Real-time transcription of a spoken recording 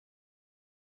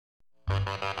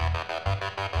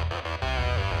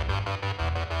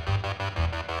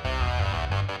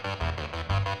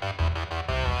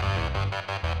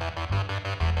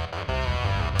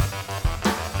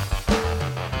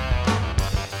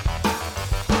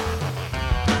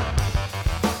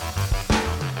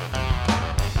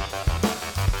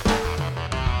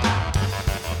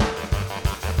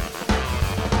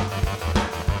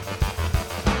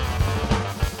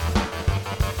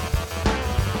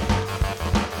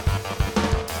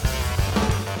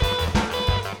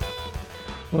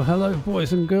Well, hello,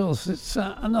 boys and girls. It's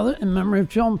another In Memory of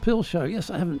John Peel show. Yes,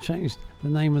 I haven't changed the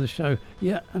name of the show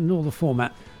yet, and nor the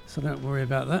format, so don't worry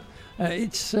about that.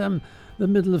 It's the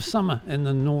middle of summer in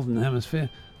the Northern Hemisphere,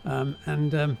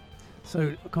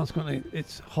 so consequently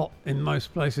it's hot in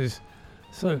most places.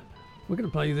 So we're going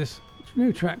to play you this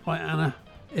new track by Anna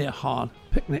Earhart,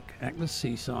 Picnic at the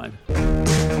Seaside.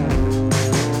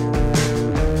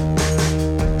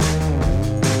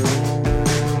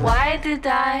 Why did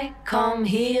I come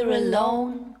here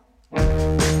alone?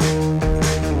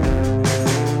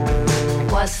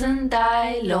 Wasn't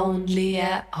I lonely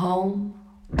at home?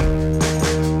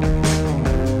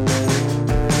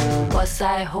 Was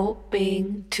I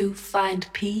hoping to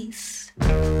find peace?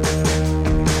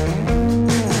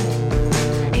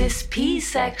 Is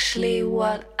peace actually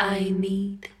what I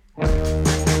need?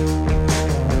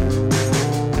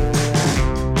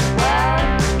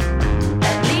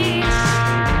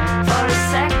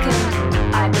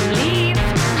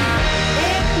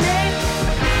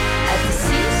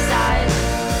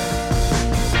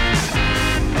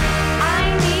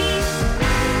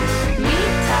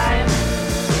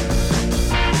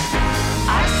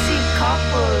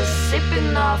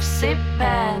 Of sip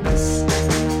pans,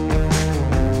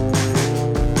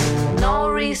 no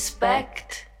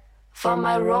respect for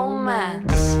my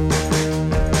romance,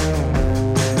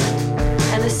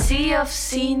 and a sea of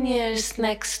seniors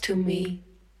next to me.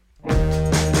 I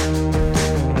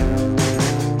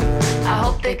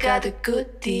hope they got a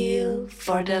good deal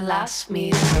for their last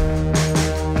meal.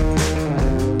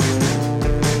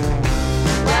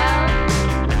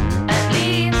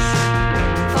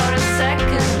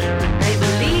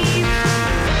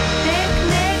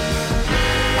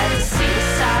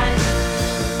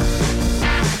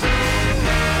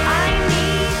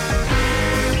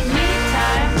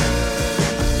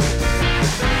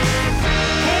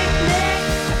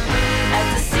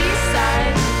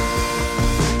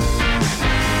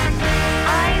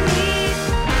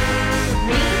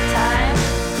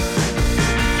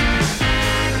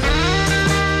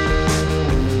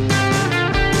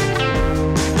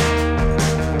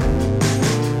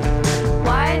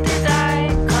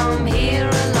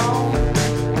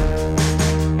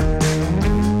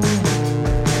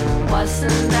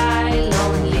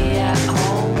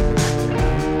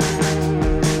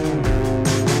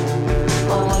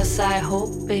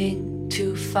 Hoping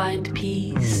to find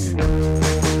peace.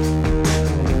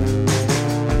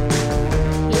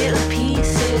 Little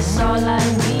peace is all I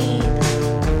need.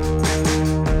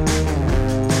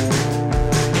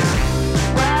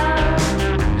 Well,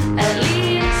 at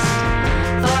least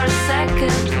for a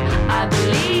second I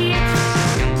believe.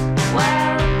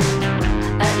 Well,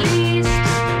 at least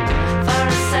for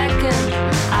a second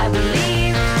I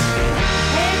believe.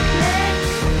 Picnic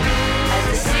at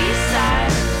the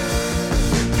seaside.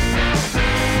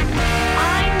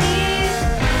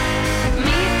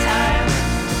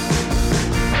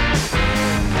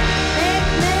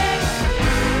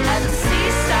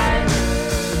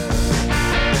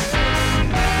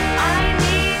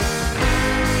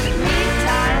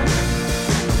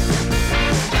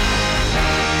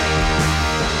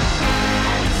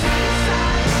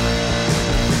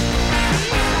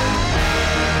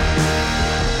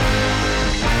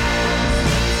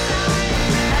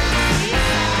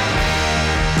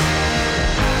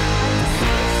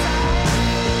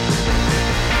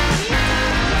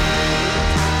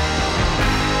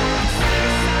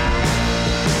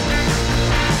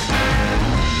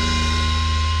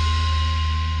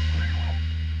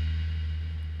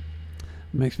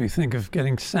 Makes me think of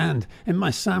getting sand in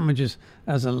my sandwiches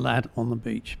as a lad on the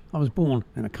beach. I was born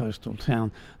in a coastal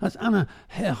town. That's Anna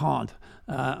Earhart,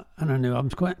 and her new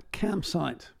album's called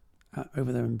Campsite,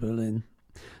 over there in Berlin.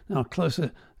 Now,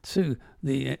 closer to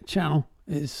the channel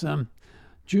is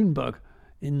Junebug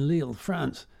in Lille,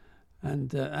 France.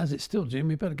 And as it's still June,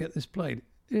 we better get this played.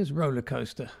 Here's Roller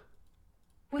Coaster.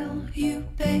 Will you,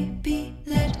 baby,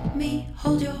 let me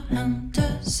hold your hand?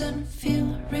 Doesn't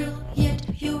feel real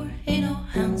yet, you're in our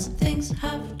hands. Things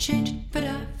have changed, but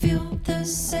I feel the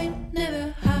same.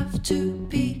 Never have to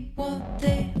be what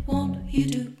they want you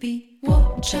to be.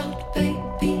 Watch out,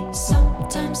 baby, some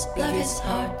is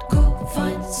hard. Go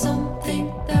find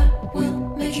something that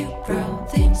will make you proud.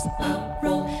 Things are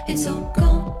wrong, it's all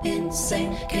gone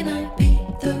insane. Can I be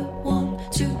the one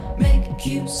to make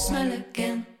you smile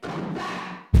again?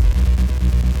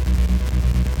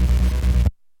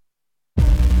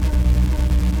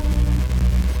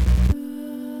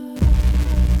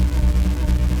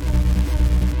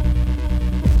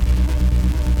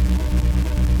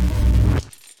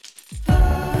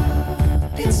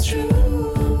 It's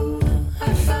true,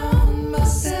 I found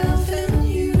myself in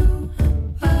you.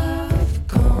 I've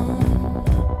gone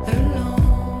a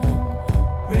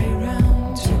long way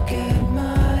round to get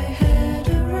my head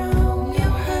around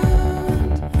your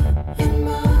hand in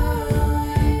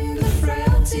mine. The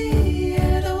frailty,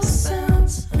 it all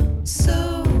sounds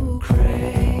so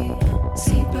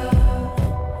crazy, but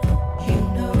you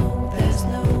know there's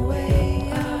no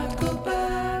way I'd go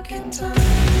back in time.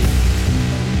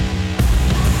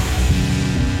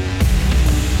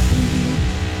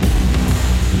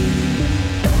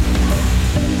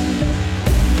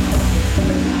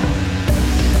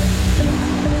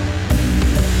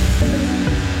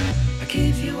 I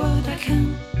give you what I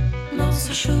can, not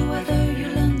so sure whether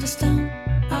you'll understand.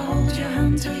 I'll hold your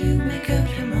hand till you make up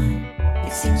your mind.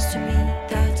 It seems to me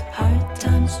that hard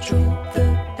times draw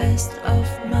the best of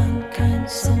mankind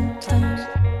sometimes.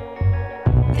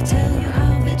 They tell you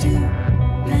how they do,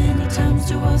 many times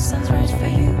do what sounds right for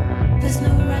you. There's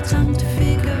no right time to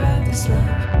figure out this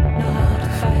life, no how to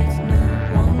fight, no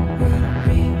one will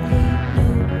really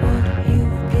know what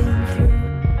you've been through.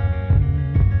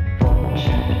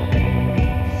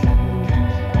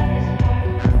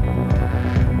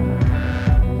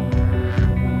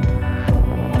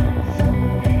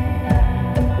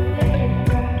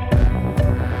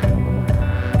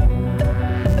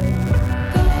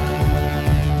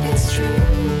 It's true,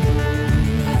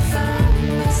 I found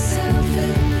myself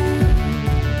in you.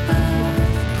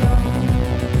 I've gone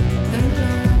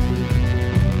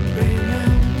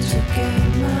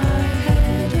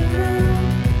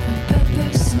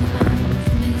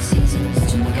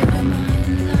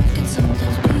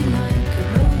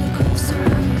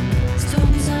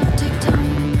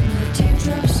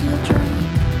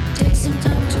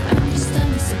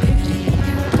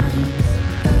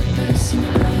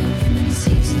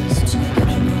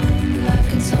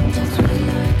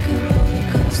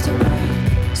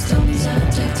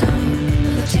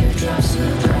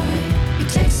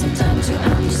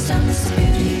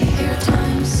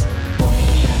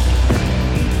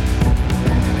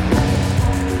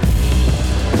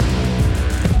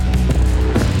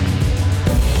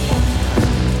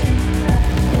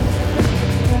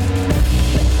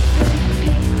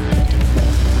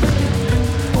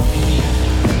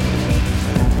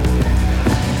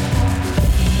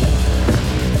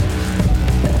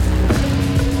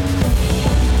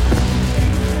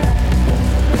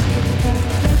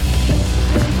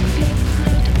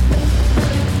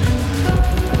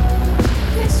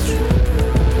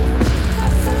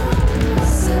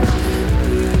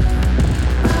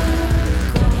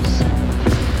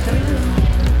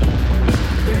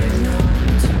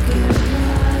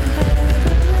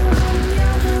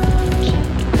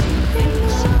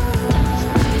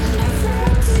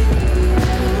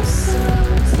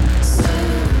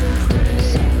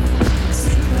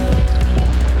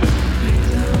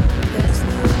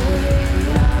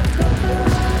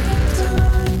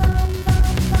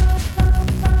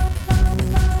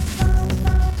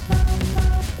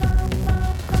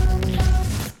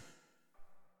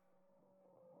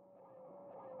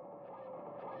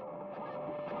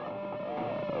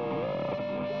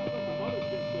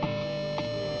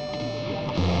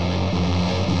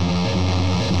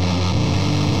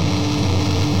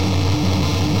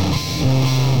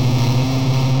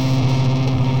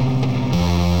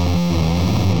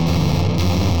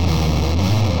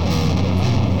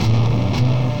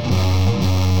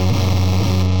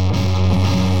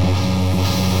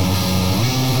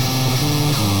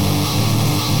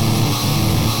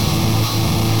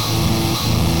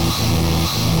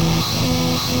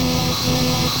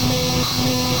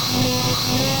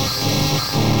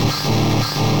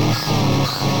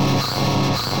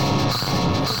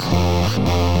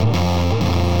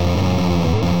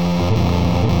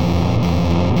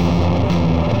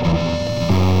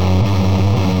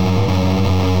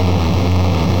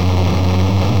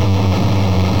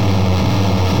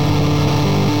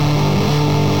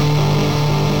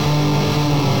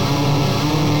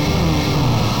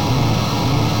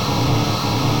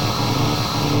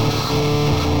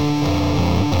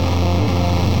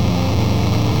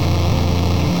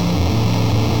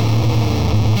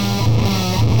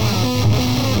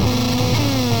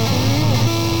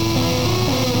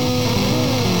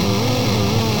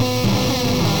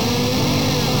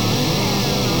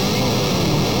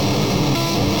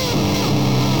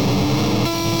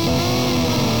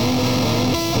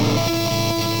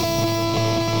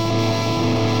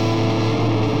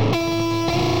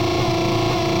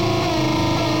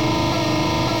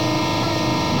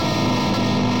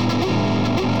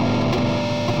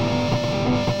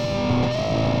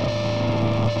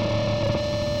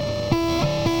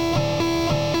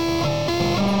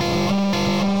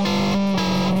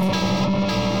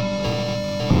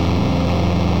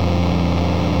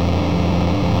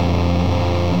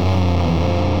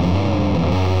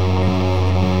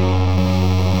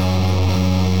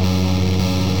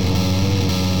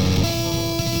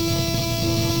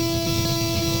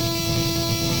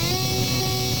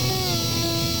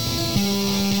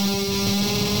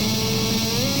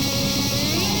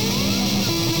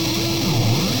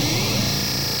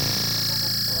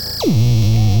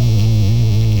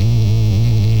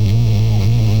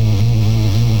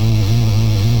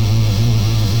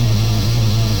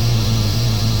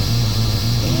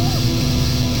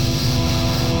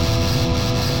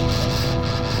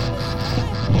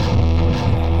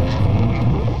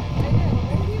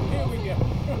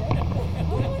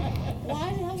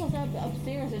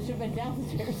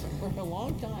downstairs for a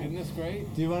long time. Isn't this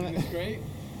great? Do you want Isn't this great?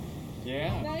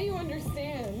 Yeah. Now you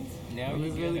understand. Now It you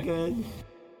was get really it. good.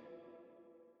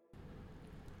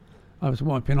 I was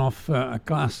wiping off a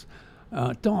glass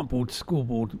dartboard,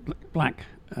 scoreboard, black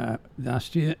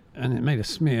last year, and it made a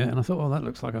smear, and I thought, oh, that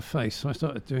looks like a face. So I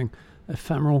started doing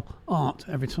ephemeral art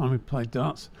every time we played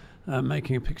darts,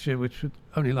 making a picture which would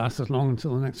only last as long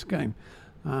until the next game.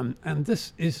 And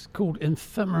this is called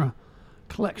Ephemera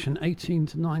Collection 18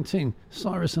 to 19.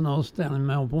 Cyrus and Oz down in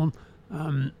Melbourne.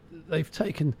 They've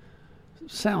taken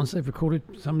sounds they've recorded,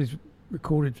 somebody's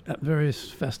recorded at various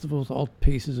festivals, odd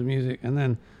pieces of music, and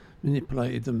then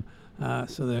manipulated them.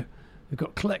 So they've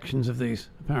got collections of these,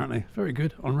 apparently. Very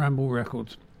good, on Ramble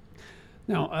Records.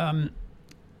 Now,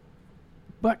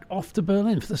 back off to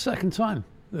Berlin for the second time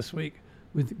this week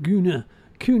with Gunnar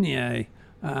Kunier.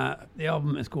 The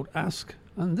album is called Ask,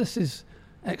 and this is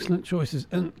excellent choices.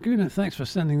 And Gunnar, thanks for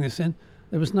sending this in.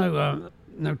 There was no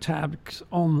tabs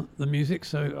on the music,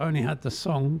 so I only had the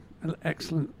song.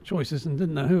 Excellent choices, and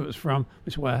didn't know who it was from,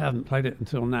 which is why I haven't played it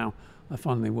until now. I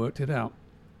finally worked it out.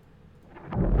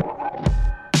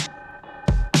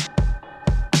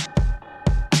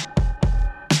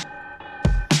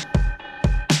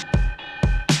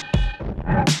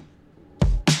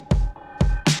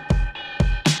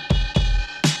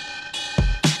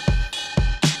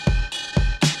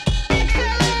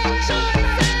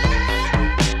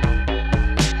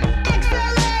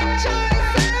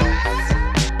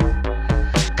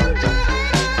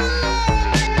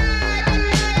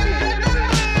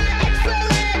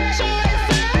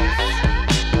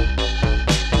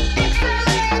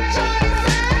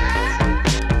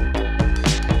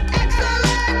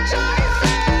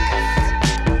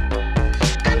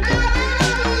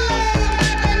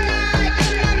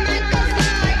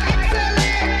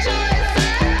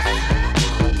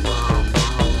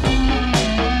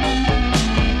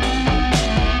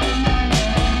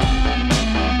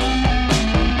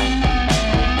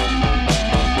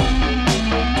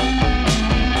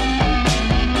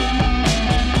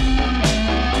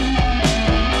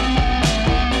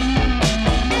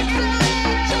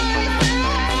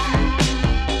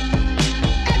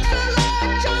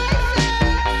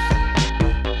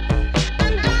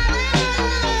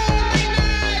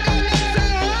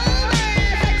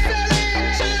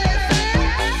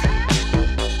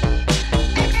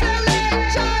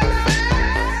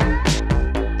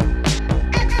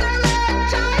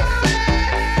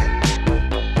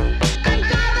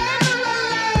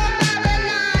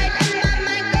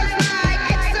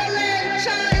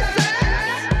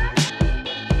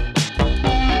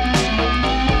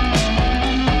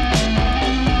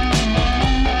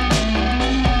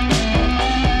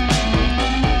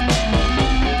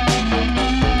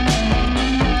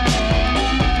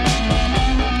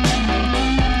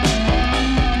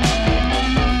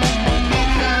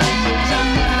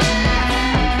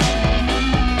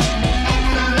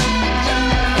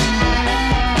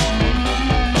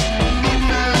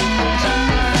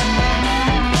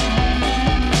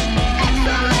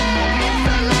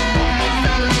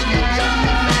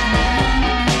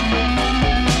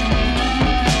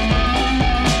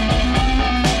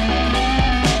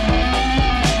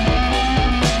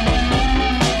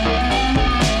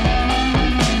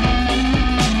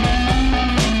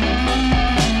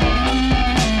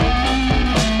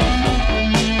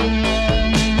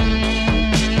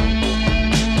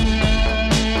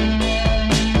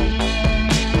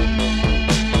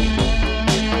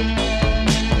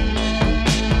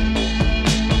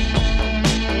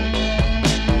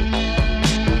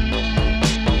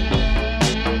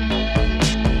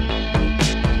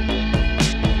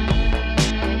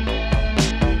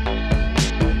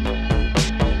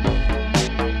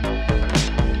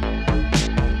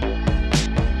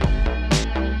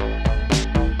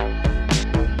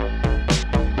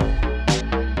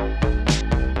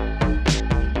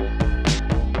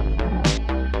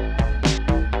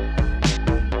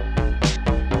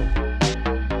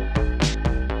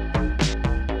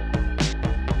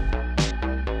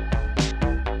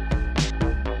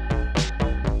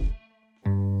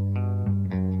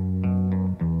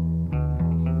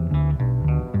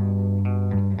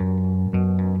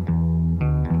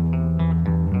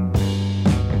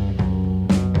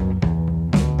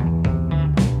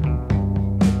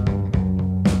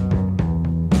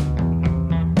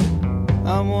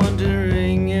 I'm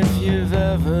wondering if you've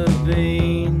ever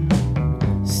been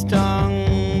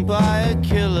stung by a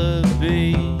killer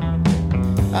bee.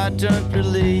 I don't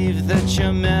believe that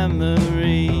your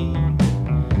memory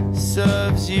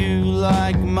serves you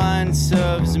like mine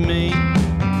serves me.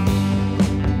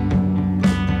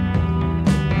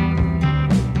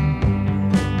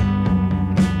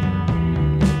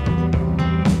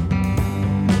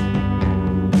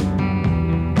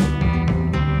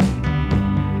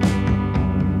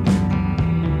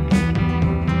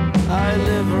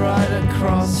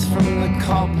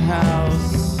 cop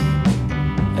house.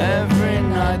 Every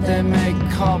night they make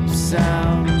cop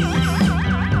sounds.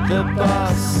 The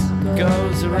bus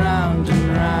goes round and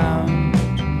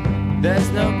round. There's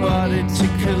nobody to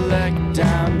collect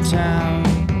downtown.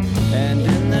 And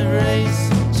in the race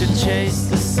to chase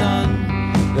the sun,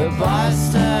 the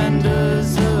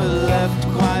bystanders who are left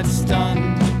quite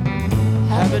stunned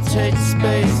habitate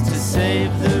space to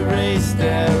save the race.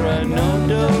 There are no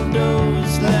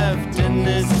dodos left in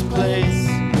this place.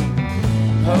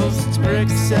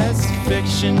 Post-Brexit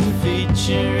fiction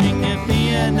featuring a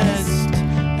pianist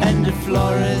and a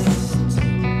florist.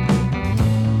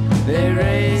 They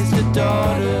raised a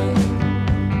daughter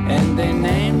and they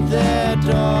named their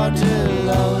daughter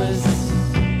Lois.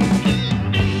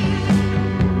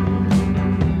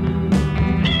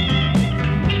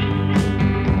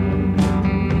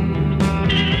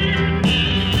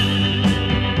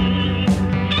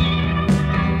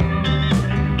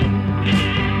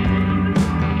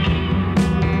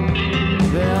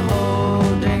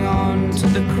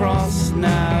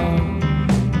 Now,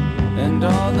 and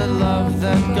all the love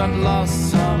that got lost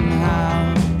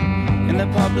somehow in the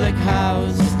public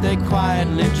house they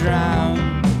quietly drown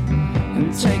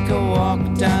and take a walk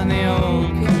down the old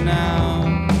canal.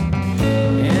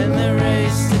 In the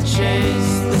race to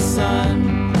chase the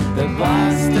sun, the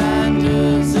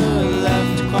bystanders who are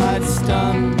left quite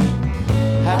stunned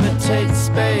habitate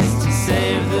space to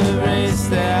save the race.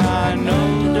 There are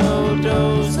no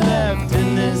dodos left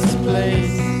in this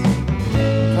place.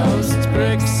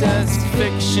 Post-Brexit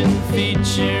fiction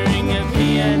featuring a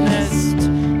pianist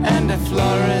and a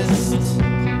florist.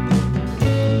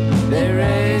 They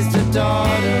raised a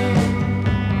daughter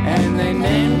and they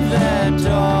named their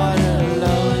daughter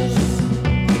Lois.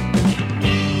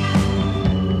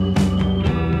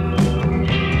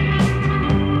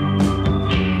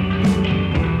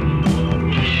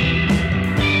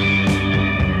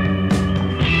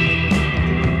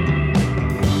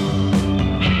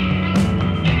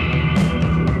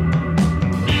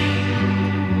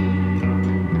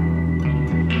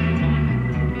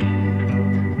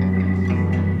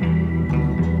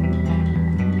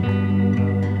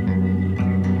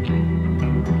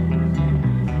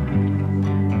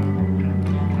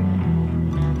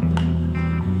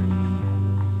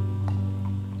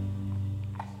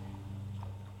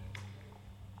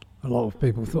 A lot of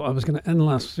people thought I was going to end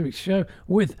last week's show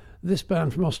with this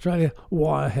band from Australia,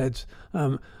 Wireheads,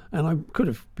 and I could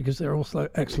have, because they're also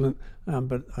excellent,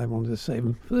 but I wanted to save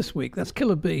them for this week. That's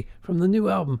Killer Bee from the new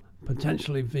album,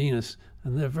 Potentially Venus,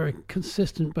 and they're a very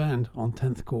consistent band on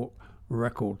 10th Court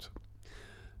Records.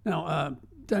 Now,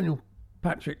 Daniel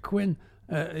Patrick Quinn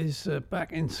is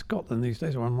back in Scotland these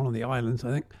days, or on one of the islands,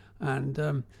 I think,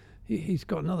 and he's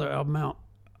got another album out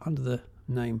under the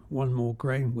name One More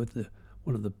Grain with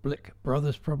one of the Blick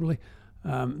brothers, probably.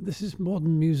 This is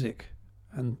modern music,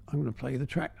 and I'm going to play the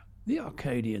track The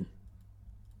Arcadian.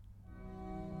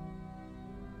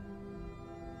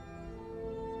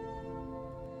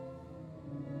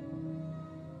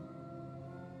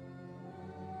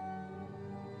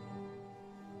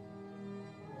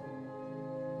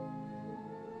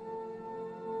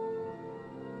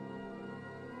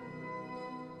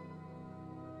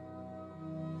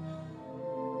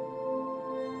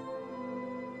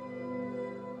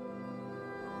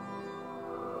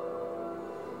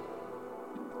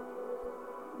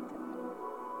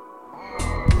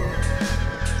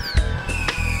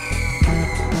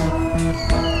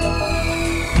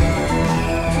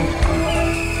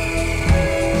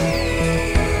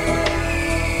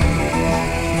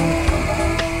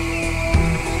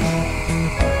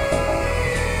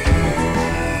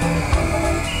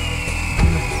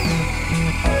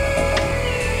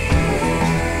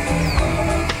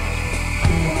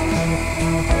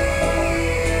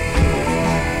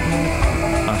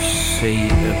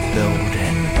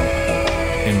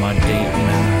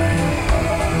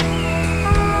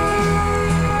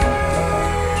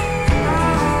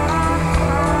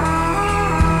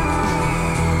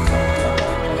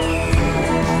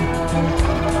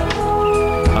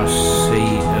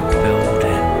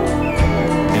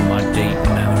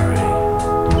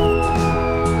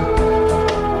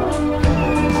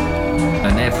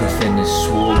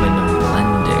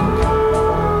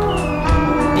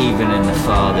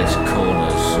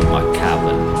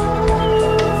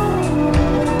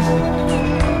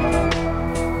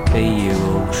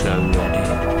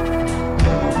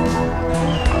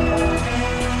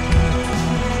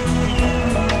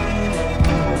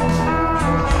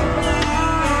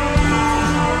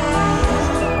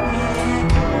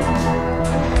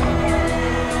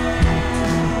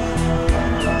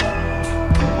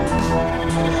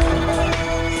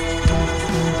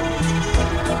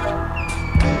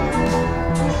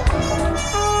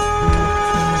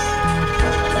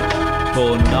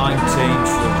 for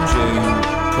 19th of June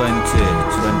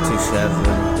 2027.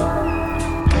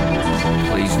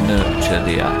 Please nurture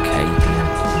the Arcadian.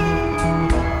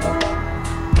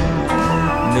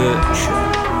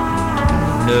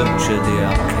 Nurture the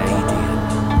Arcadian.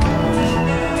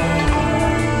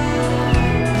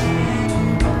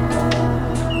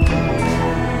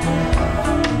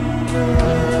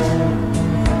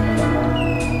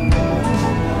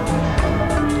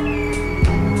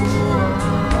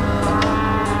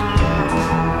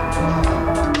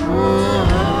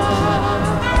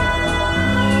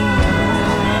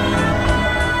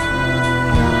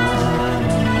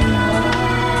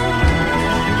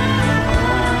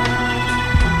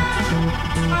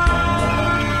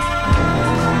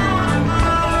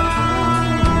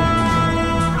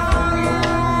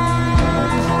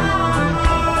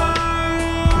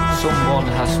 Someone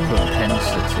has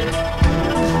propensity,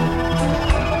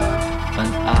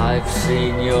 and I've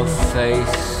seen your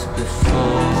face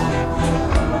before.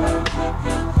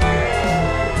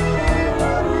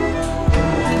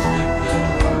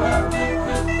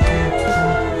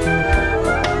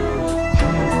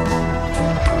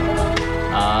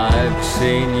 I've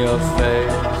seen your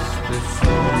face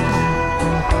before,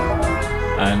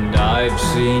 and I've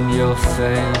seen your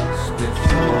face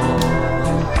before.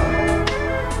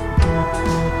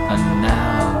 And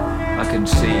now I can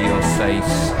see your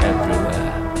face everywhere.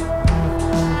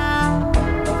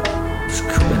 It's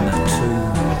cut in the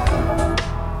tomb.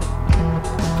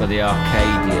 For the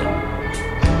Arcadian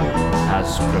has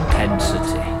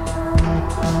propensity,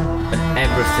 and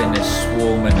everything is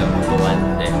swarming and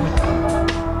blending.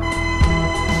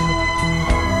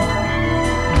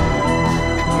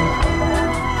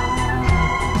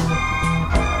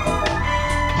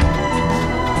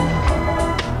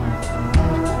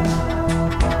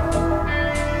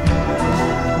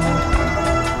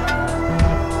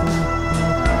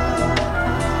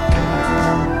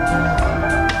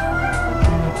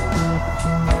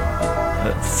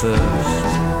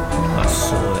 First, I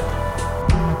saw it.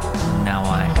 Now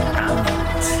I am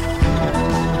it.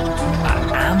 I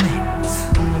am it.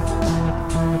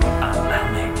 I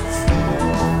am it.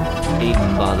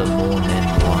 Even by the morning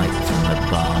light from the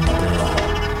barn door.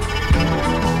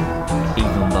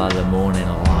 Even by the morning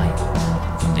light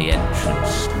from the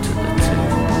entrance to the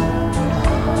tomb.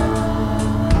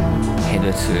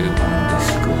 Hitherto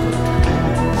undiscovered.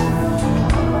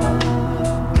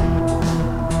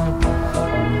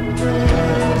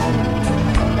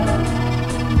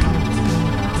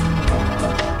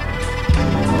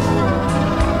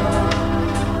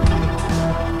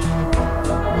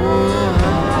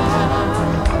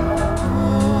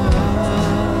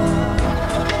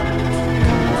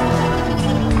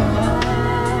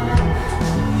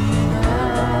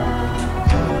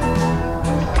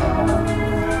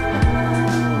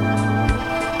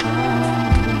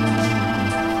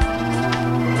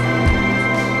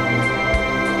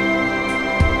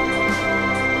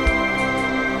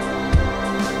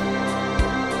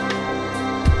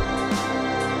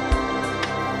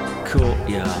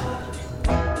 Courtyard,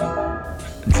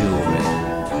 jewelry,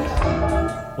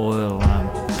 oil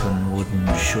lamp and wooden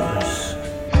shutters,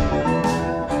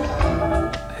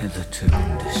 hitherto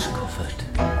undiscovered.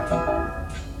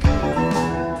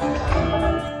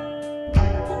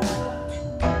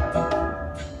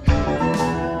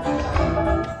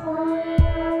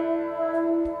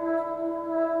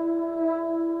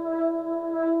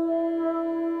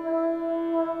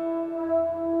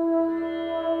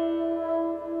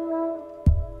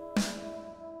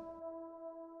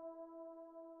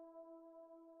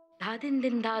 Da din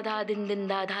din da da din din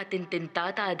da da din din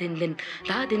da da din din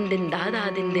da din din da da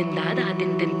din din da da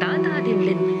din din da da din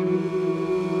din.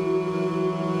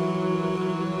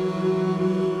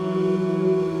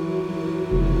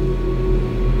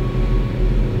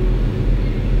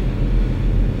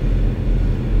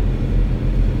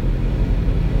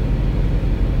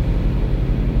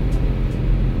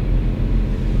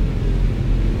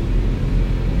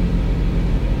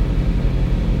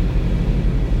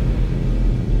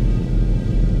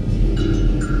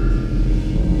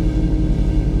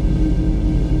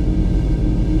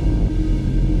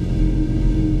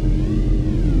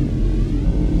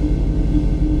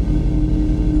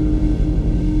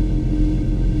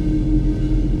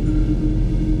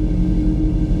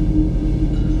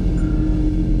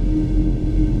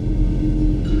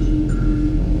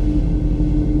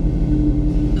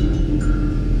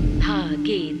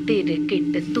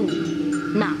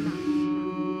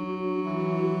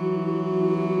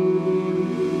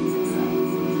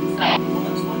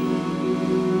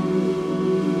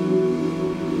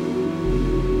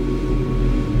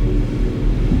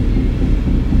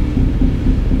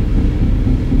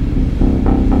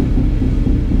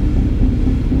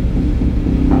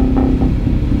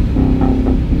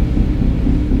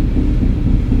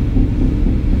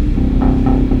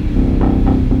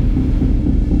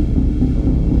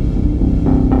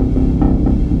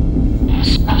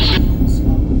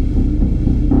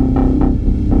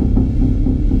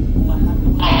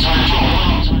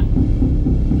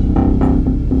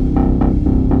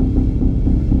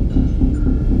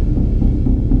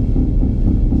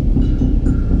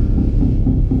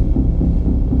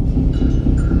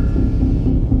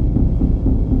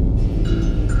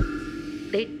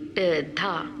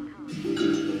 ta.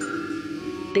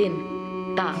 Din,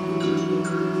 ta.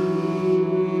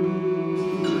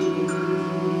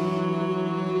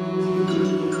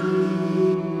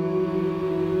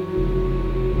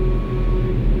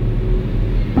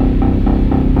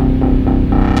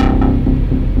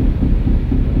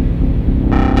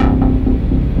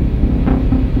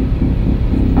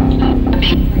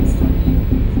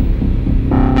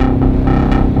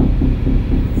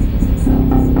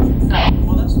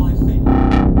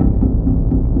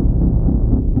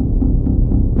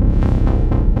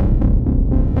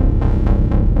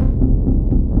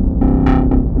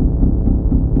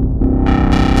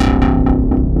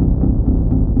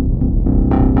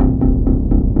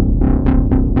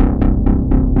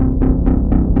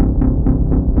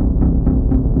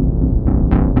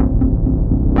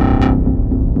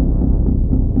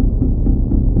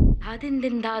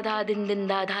 Da din din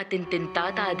da da din din da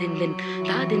da din din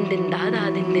da din din da da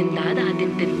din din da da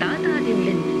din din da da din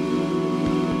din.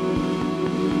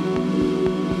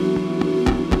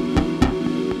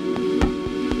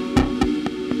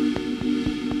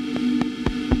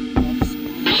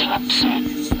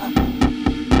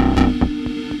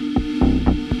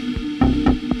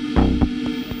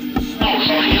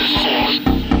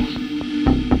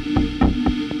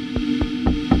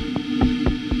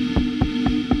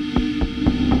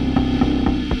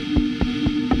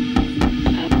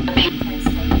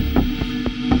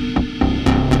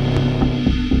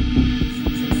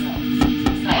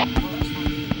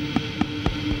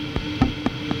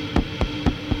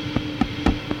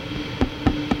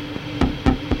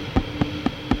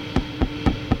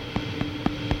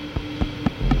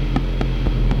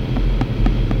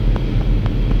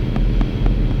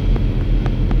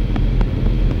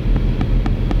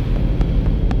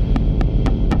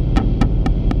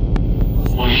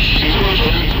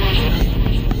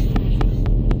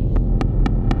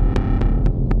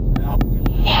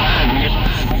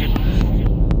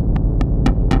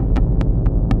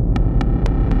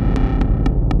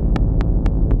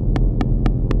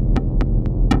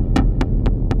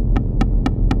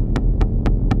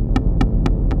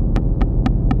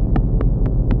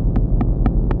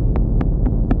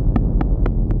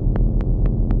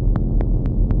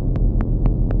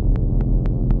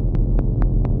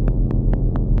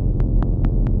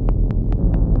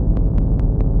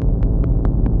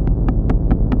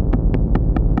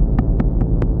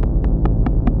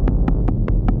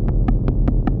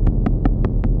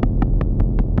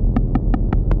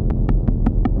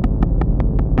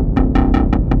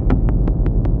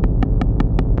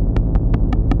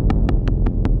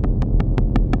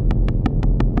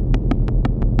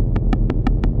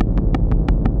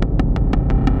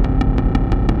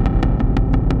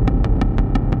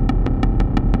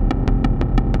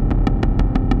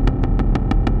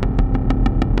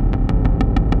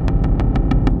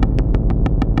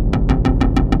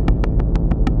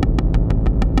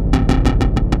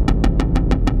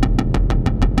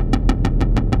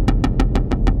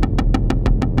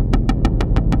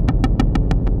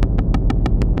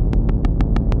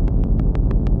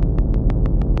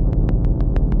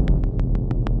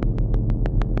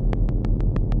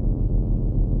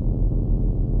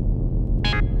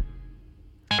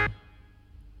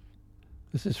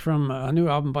 This is from a new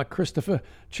album by Christopher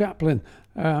Chaplin.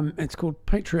 It's called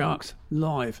Patriarchs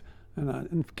Live. And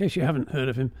in case you haven't heard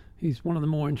of him, he's one of the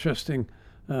more interesting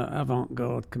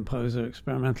avant-garde composer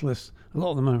experimentalists. A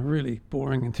lot of them are really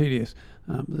boring and tedious,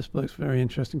 but this bloke's very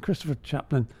interesting. Christopher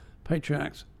Chaplin,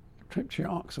 Patriarchs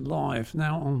Live,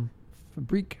 now on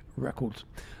Fabrique Records.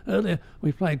 Earlier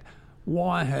we played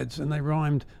Wireheads, and they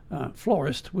rhymed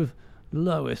florist with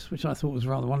Lois, which I thought was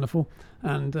rather wonderful.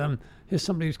 And here's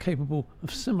somebody who's capable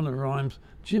of similar rhymes,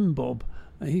 Jim Bob.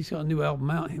 He's got a new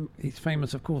album out. He's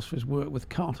famous, of course, for his work with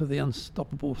Carter the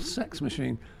Unstoppable Sex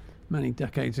Machine many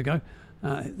decades ago.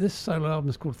 This solo album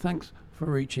is called Thanks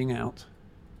for Reaching Out.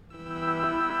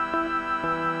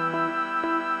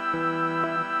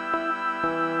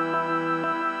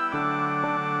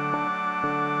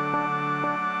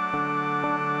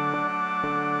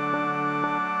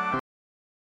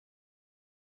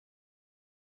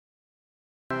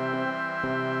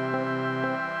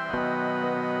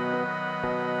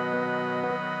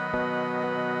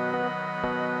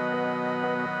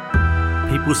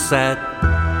 People said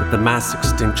that the mass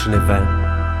extinction event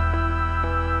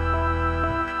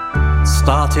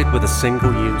started with a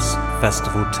single-use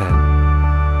festival tent,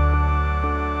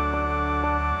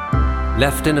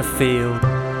 left in a field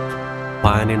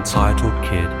by an entitled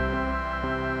kid,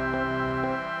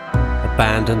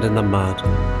 abandoned in the mud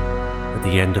at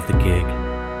the end of the gig.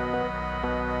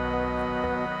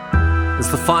 as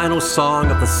the final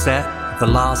song of the set of the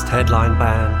last headline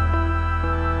band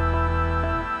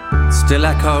still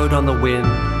echoed on the wind,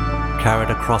 carried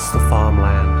across the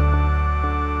farmland,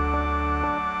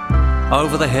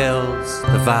 over the hills,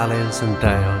 the valleys and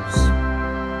dales,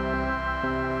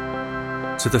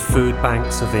 to the food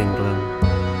banks of England,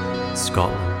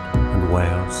 Scotland and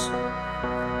Wales.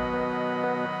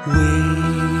 We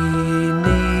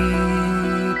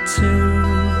need to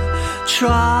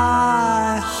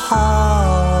try harder.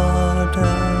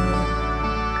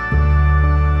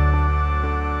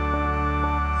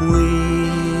 We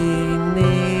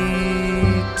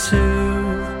need to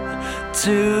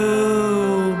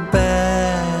do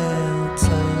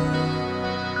better.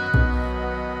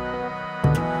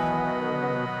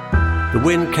 The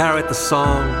wind carried the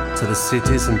song to the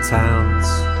cities and towns,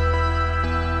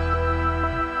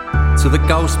 to the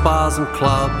ghost bars and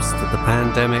clubs that the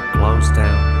pandemic closed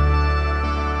down,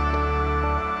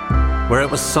 where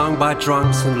it was sung by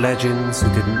drunks and legends who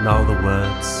didn't know the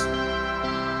words,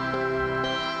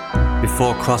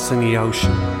 before crossing the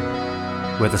ocean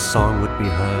where the song would be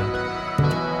heard.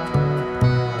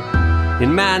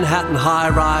 In Manhattan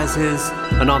high-rises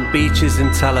and on beaches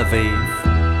in Tel Aviv,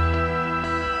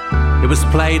 it was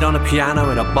played on a piano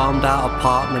in a bombed-out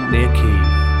apartment near Kyiv.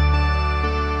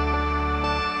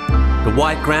 The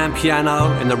white grand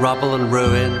piano in the rubble and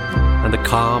ruin, and the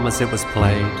calm as it was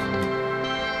played,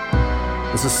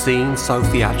 was a scene so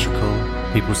theatrical,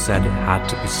 people said it had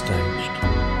to be staged.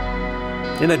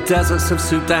 In the deserts of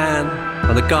Sudan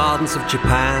and the gardens of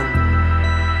Japan,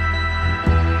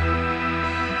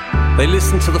 they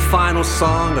listened to the final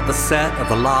song of the set of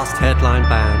the last headline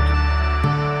band.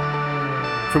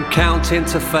 From count-in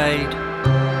to fade,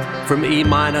 from E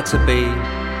minor to B,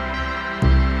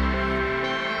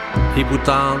 people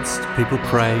danced, people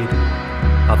prayed,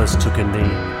 others took a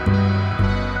knee.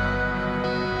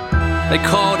 They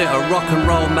called it a rock and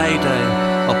roll mayday,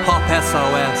 or pop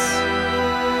SOS.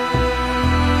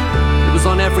 It was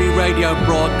on every radio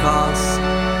broadcast,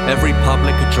 every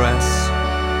public address.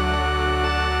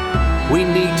 We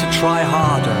need to try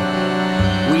harder.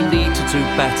 We need to do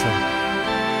better.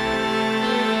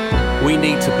 We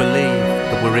need to believe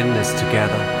that we're in this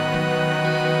together.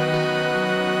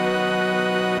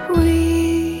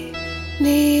 We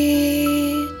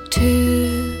need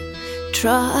to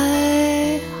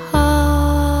try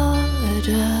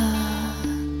harder.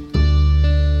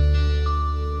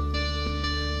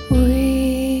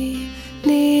 We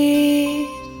need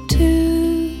to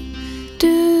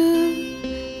do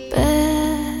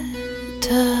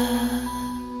better.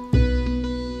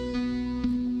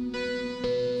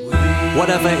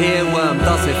 Whatever earworm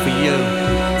does it for you.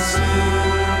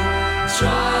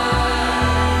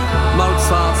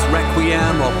 Mozart's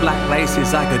Requiem or Black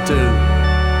Lace's Agadoo.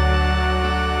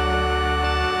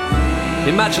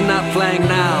 Imagine that playing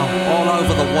now all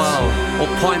over the world, or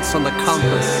points on the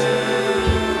compass.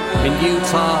 In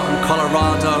Utah and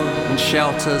Colorado, in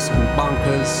shelters and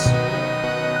bunkers,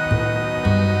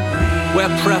 where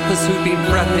preppers who've been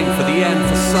prepping for the end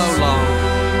for so long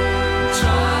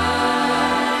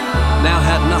now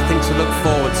had nothing to look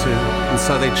forward to, and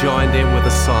so they joined in with a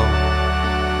song.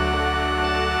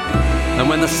 And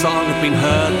when the song had been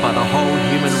heard by the whole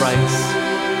human race,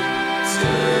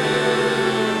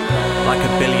 like a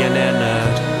billionaire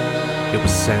nerd, it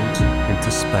was sent into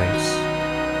space.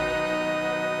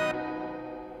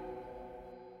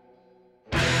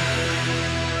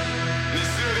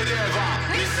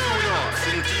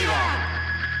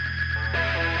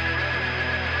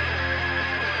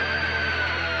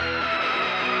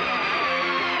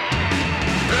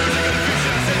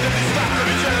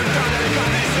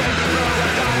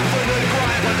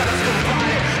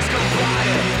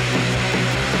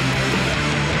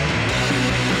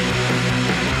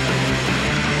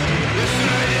 Listen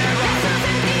to the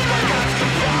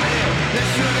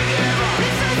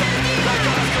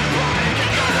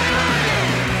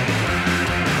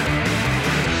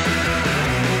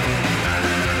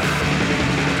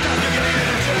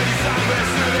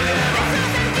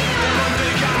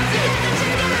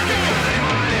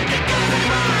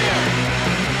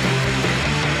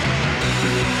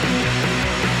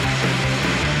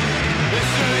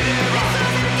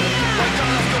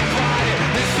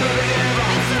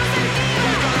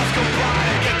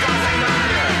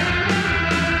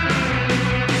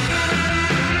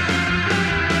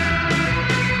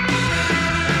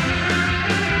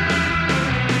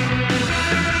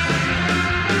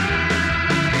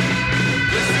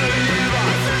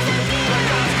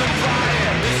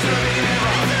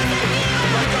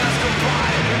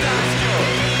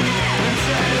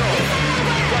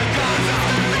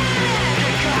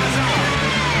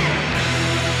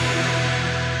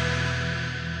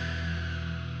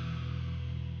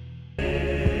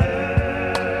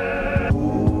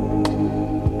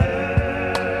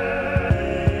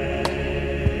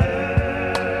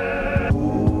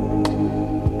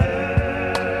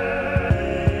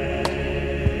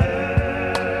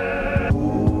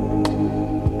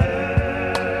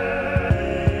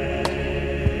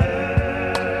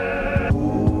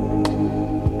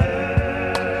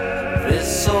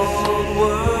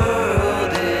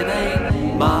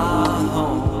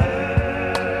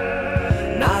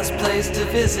nice place to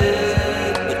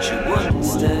visit, but you wouldn't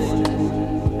stay.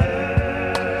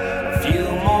 A few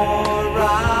more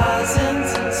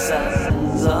risings and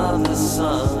settings of the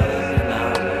sun, and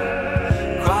I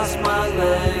will cross my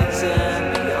legs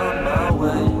and be on my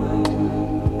way.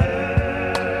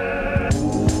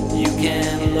 You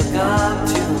can look up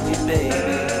to me,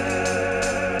 baby,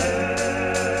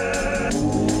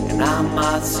 and I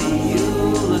might see you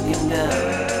looking down,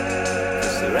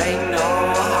 'cause there ain't no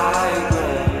higher ground.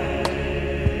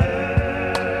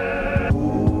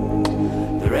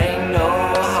 There ain't no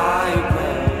higher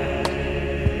ground.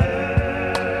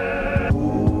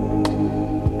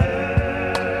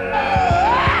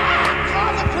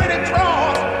 Contemplated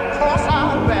cross,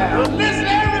 cross-eyed bear. Listen,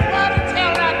 everybody,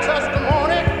 tell that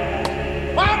testimony.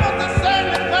 Bible the same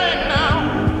thing now.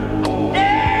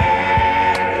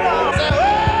 Yeah, Lord. Say,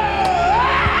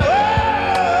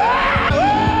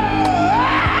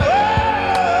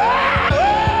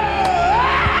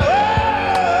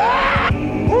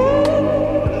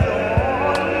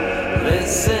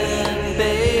 Listen,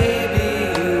 baby,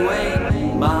 you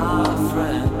ain't my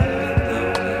friend.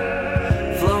 Though we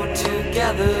float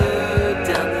together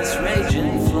down this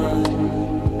raging flood,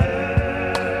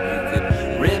 you could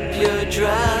rip your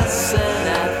dress and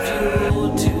add fuel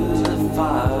to the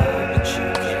fire, but you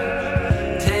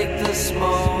can't take the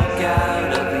smoke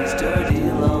out of these dirty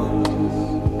lungs.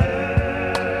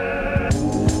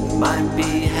 Might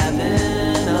be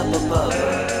heaven up above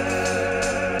us,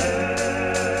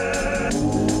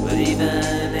 but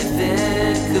even if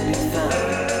it could be found,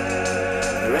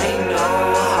 there ain't no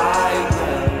higher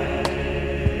ground.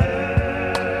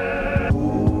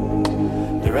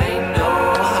 There ain't no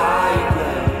higher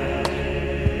ground.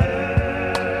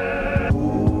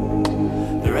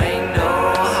 There ain't no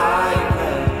higher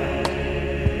ground.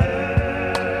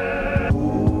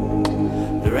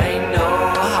 There ain't no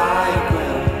higher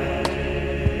ground.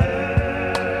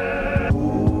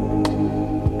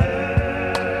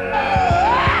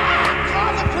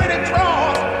 contemplated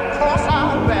cross,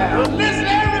 cross-eyed bear. Listen,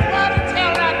 everybody,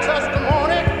 tell that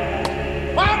testimony.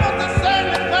 Bible the same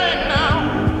thing now.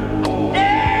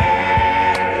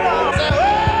 Yeah, Lord. Say,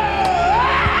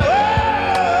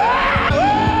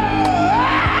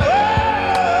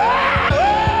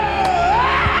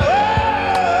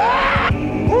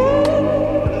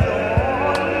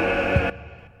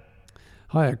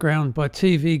 Higher Ground by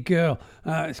TV Girl.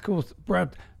 It's called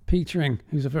Brad Petering,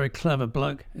 who's a very clever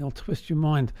bloke. He'll twist your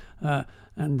mind.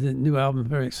 And the new album,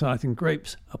 very exciting,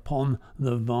 Grapes Upon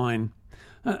the Vine.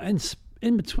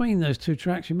 In between those two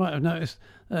tracks, you might have noticed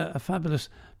a fabulous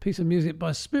piece of music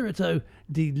by Spirito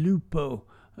di Lupo,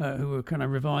 who were kind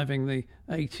of reviving the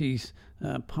 80s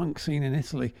punk scene in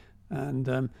Italy. And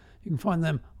you can find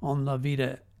them on La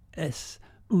Vida es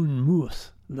un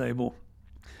Mus label.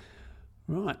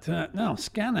 Right, now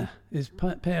Scanner is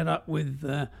paired up with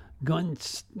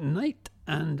Gunst Knight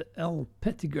and El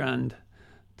Pettigrand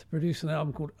to produce an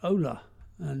album called Ola.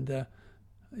 And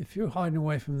if you're hiding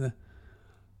away from the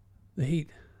heat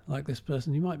like this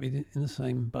person, you might be in the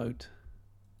same boat.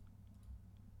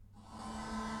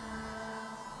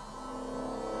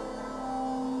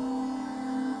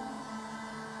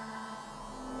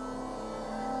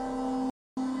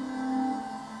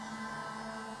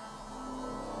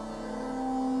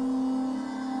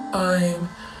 I'm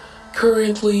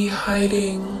currently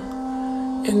hiding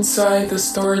inside the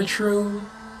storage room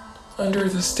under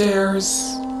the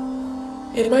stairs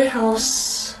in my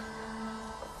house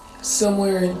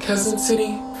somewhere in Quezon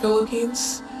City,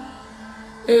 Philippines.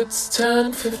 It's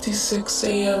 10:56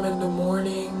 a.m. in the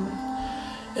morning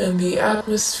and the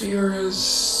atmosphere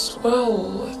is,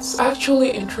 well, it's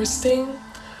actually interesting.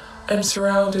 I'm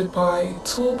surrounded by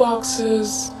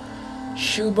toolboxes,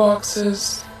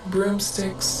 shoeboxes,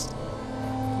 broomsticks.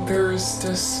 There's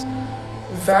this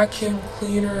vacuum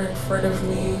cleaner in front of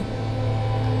me.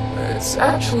 It's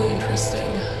actually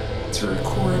interesting to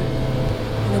record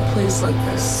in a place like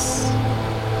this.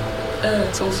 And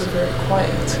it's also very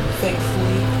quiet,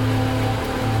 thankfully.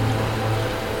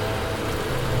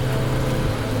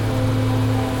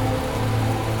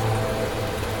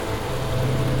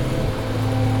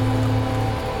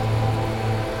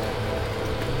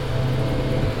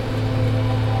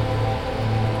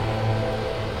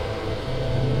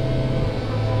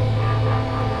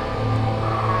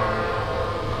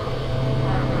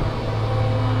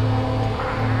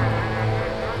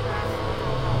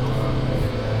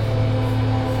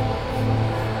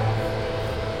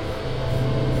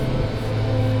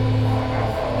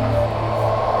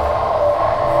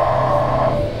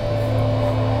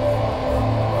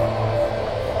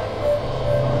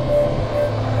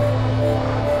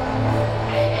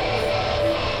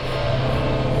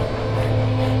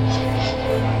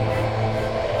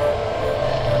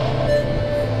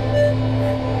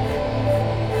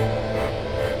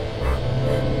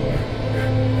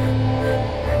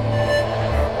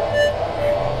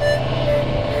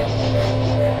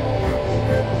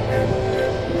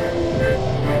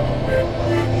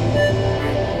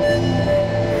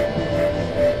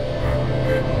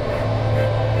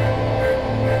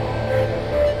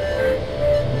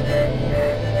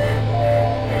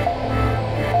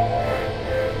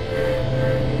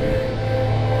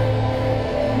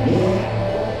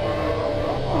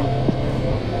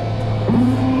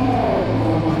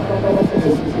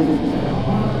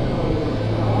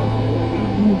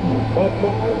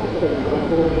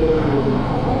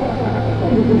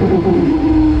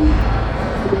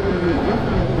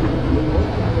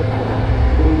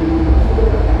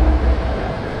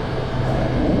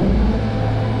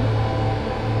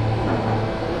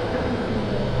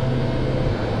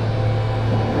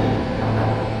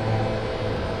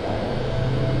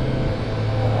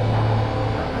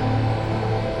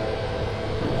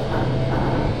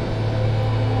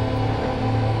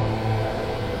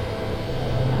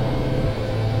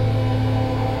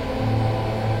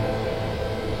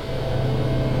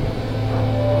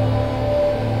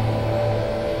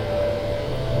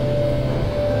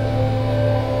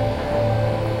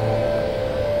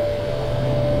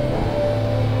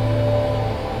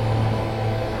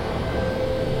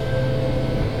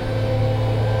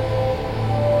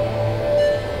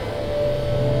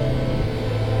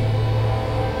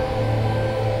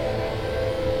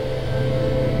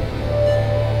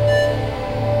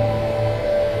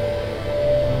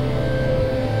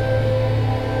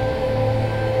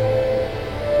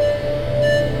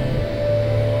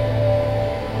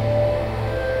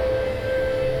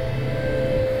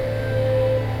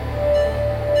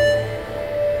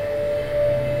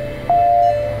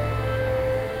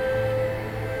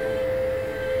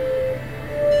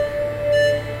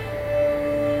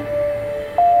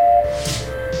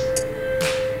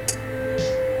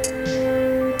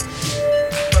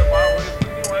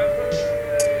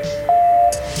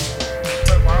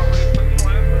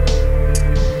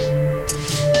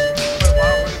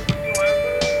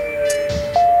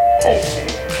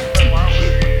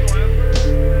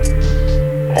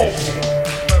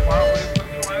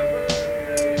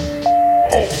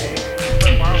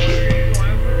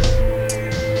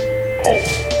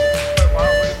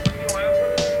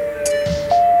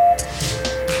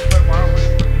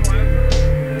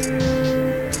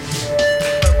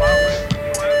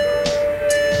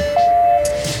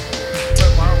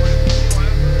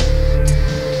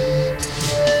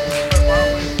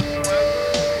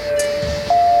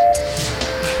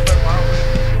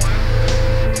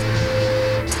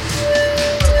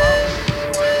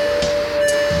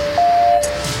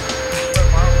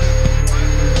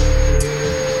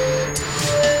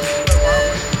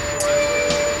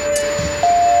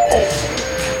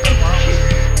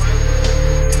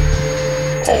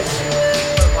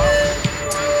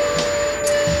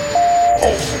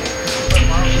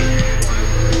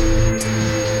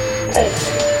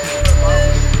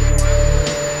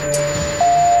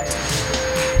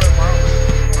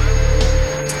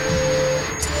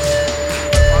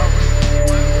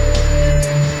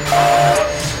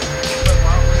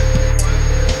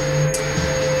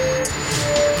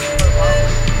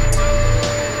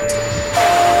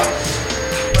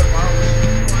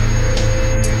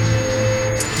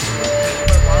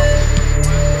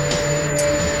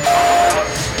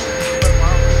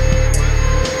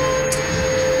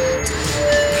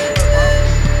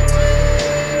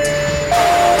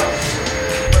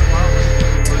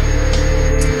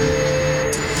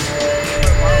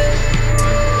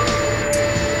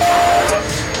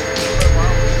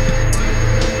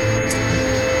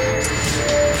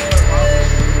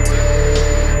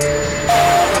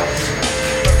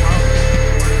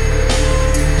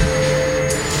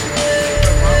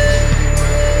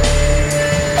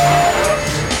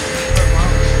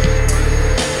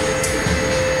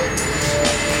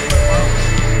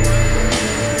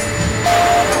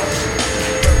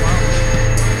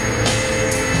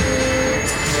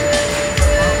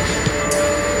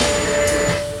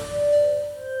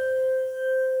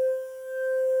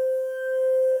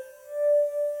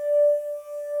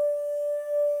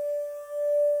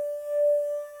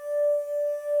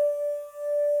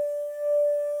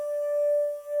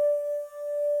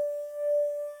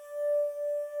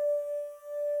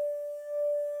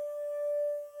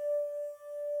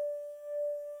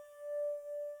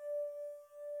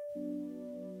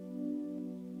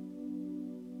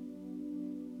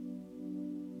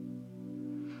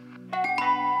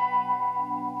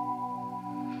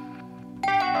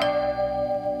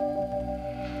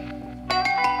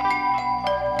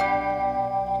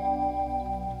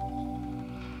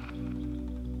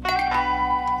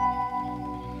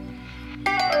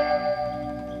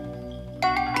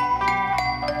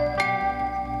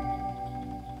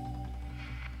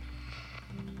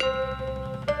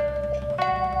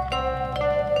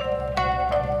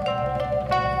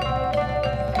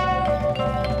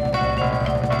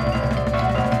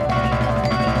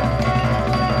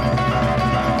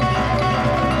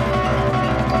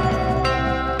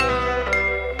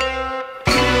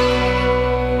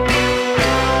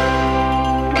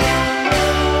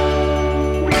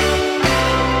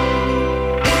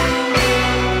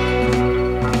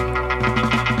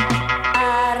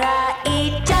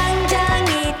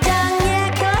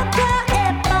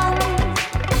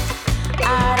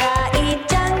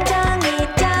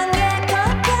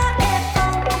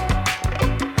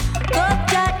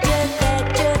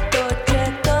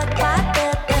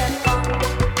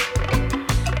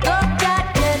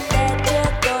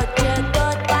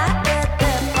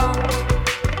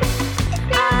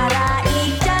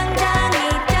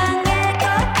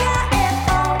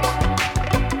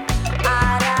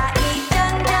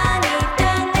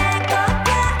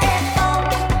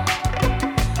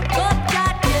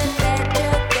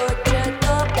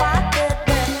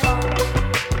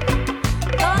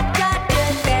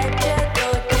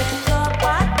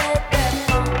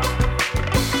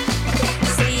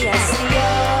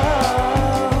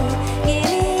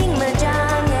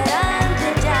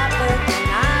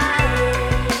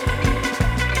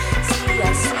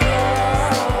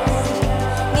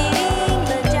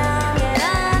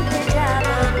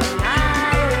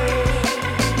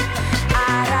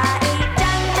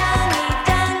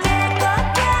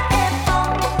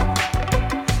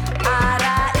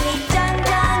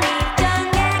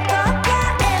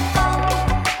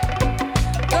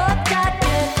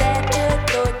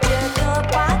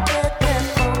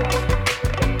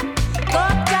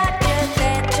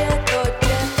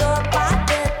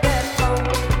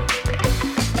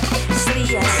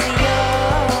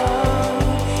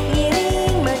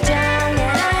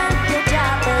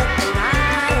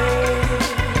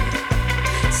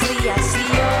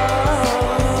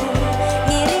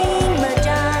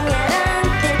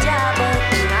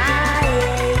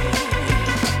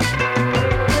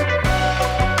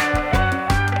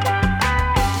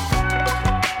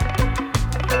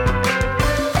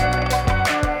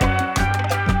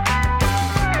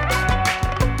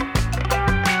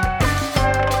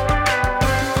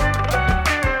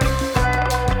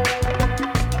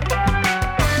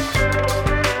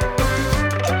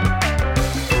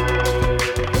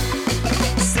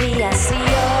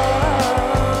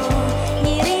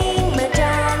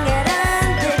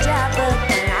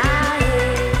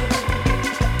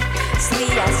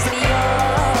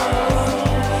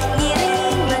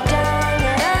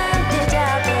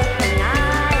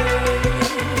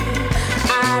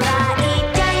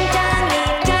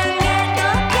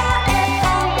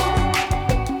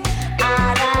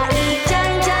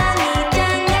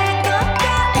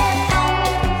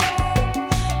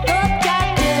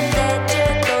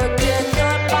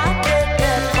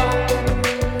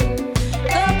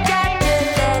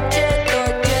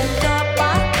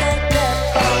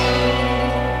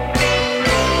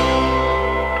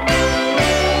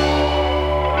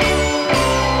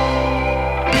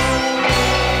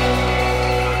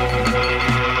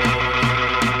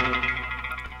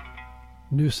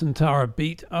 Nusantara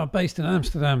Beat are based in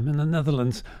Amsterdam in the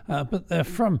Netherlands, but they're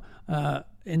from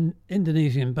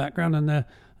Indonesian background, and they're,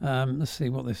 let's see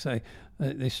what they say.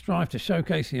 They strive to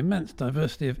showcase the immense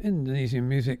diversity of Indonesian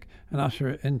music and usher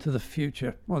it into the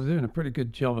future. Well, they're doing a pretty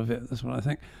good job of it. That's what I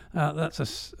think.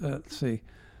 Let's see.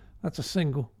 That's a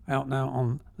single out now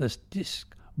on this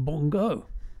disc Bongo.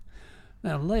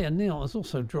 Now, Leah Neal has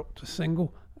also dropped a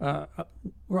single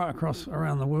right across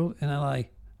around the world in LA,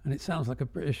 and it sounds like a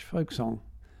British folk song.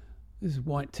 This is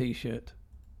White T-Shirt.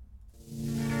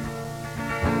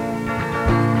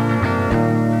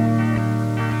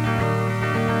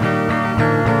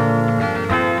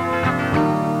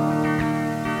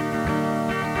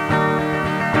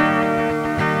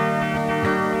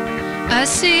 I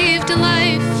saved a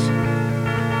life.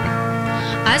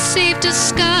 I saved a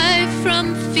sky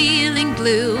from feeling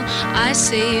blue. I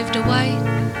saved a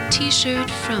white T-shirt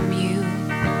from you.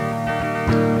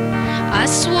 I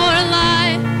swore a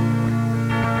lie.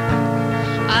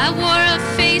 I wore a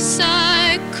face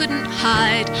I couldn't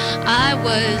hide. I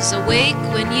was awake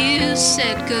when you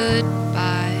said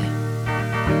goodbye.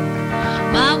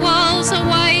 My walls are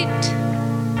white.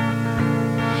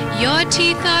 Your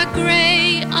teeth are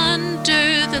gray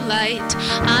under the light.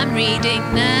 I'm reading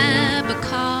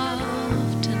Nabokov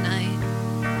tonight.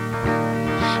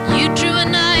 You drew a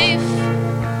knife.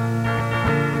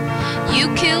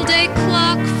 You killed a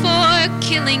clock for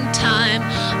killing time.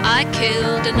 I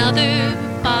killed another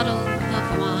bottle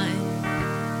of wine.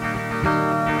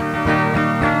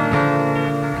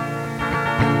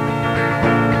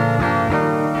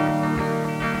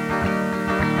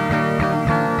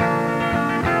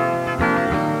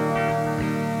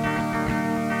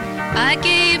 I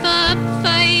gave up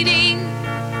fighting.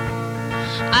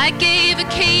 I gave a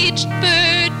caged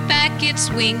bird back its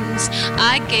wings.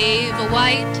 I gave a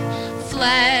white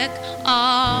flag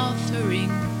offering.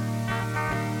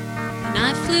 And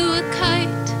I flew a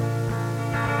kite.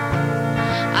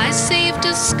 I saved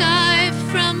a sky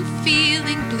from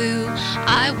feeling blue.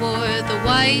 I wore the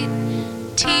white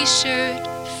T-shirt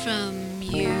from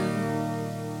you.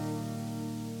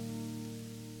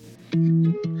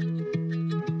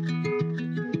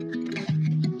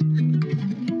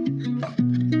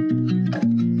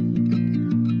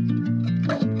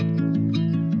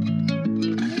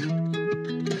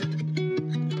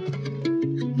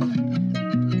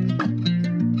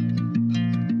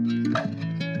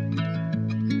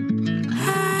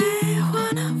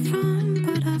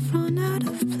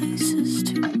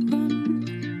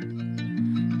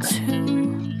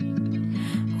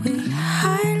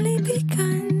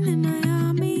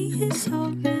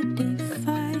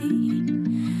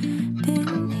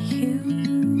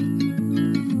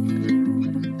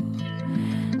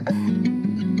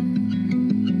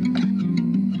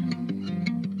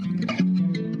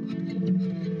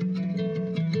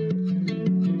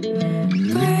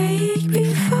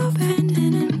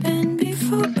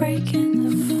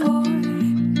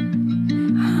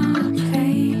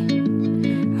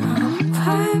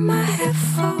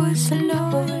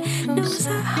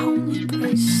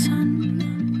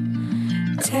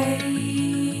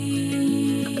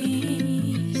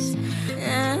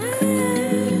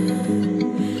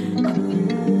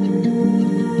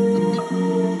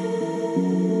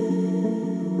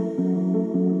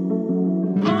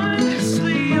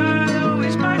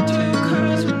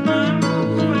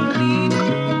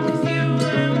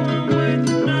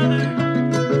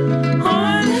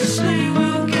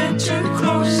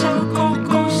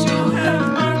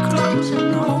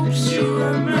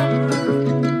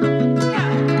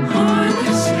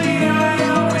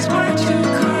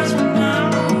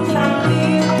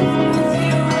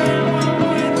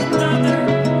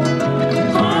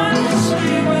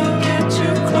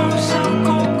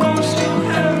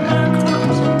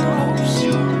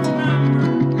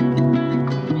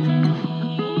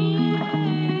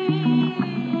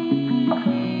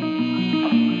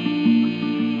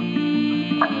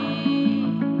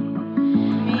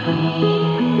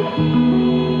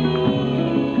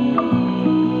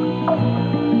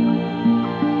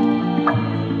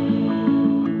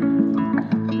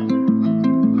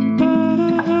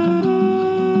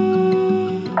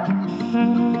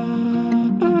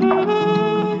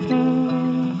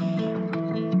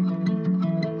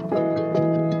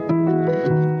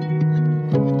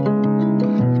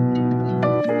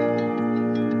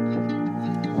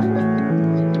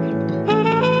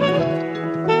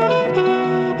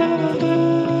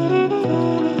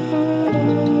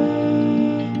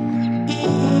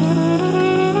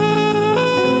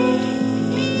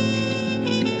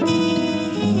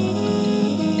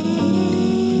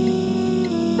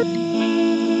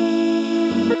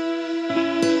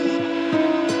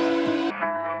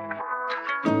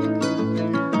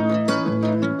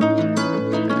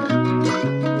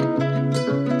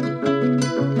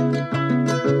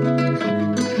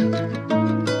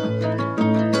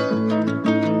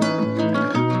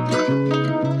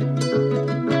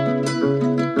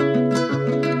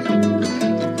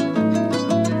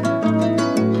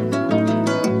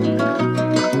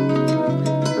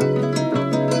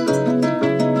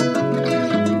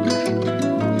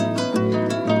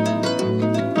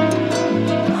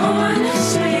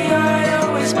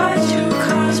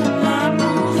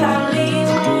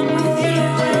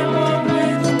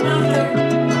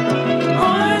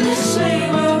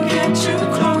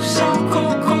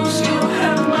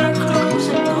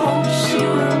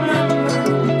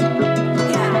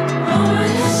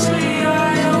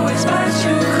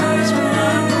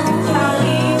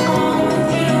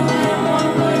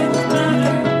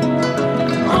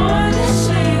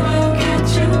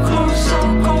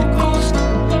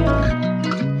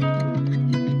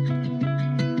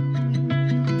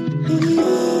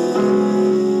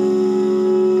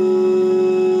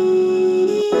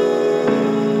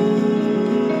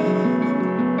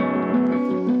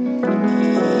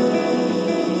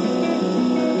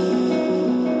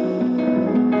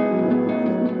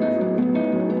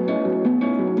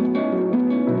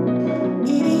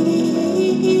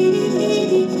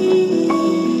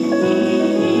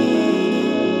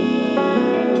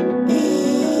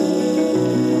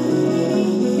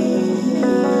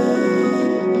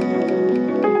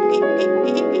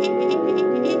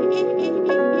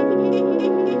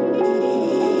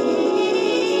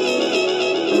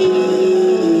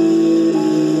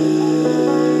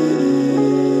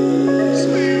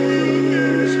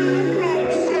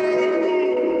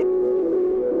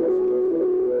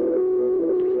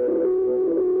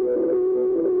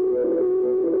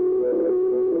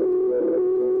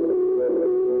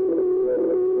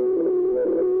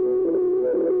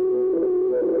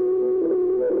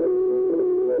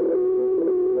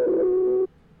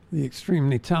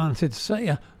 extremely talented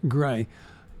Saya Gray.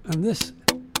 And this...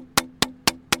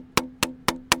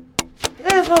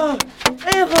 Ever,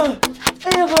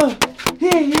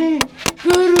 hey,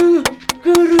 guru,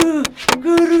 guru,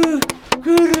 guru,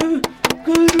 guru,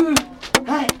 guru,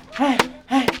 hey, hey,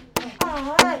 hey,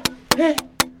 hey.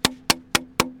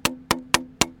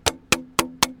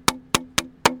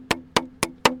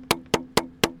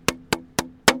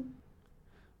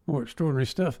 More extraordinary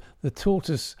stuff. The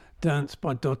Tortoise Dance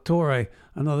by Dottore,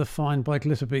 another find by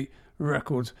Glitterbeat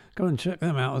Records. Go and check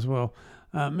them out as well.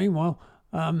 Meanwhile,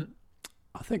 I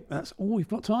think that's all we've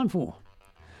got time for.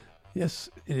 Yes,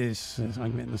 it is.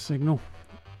 I'm getting the signal.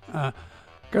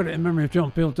 Go to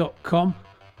inmemoryofjohnpeel.com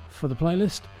for the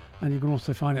playlist, and you can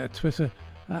also find it at Twitter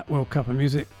at World Cup of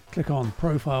Music. Click on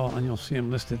profile and you'll see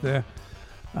them listed there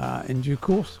in due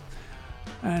course.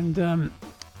 And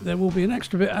there will be an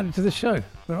extra bit added to the show,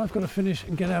 but I've got to finish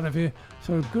and get out of here.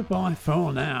 So goodbye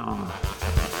for now.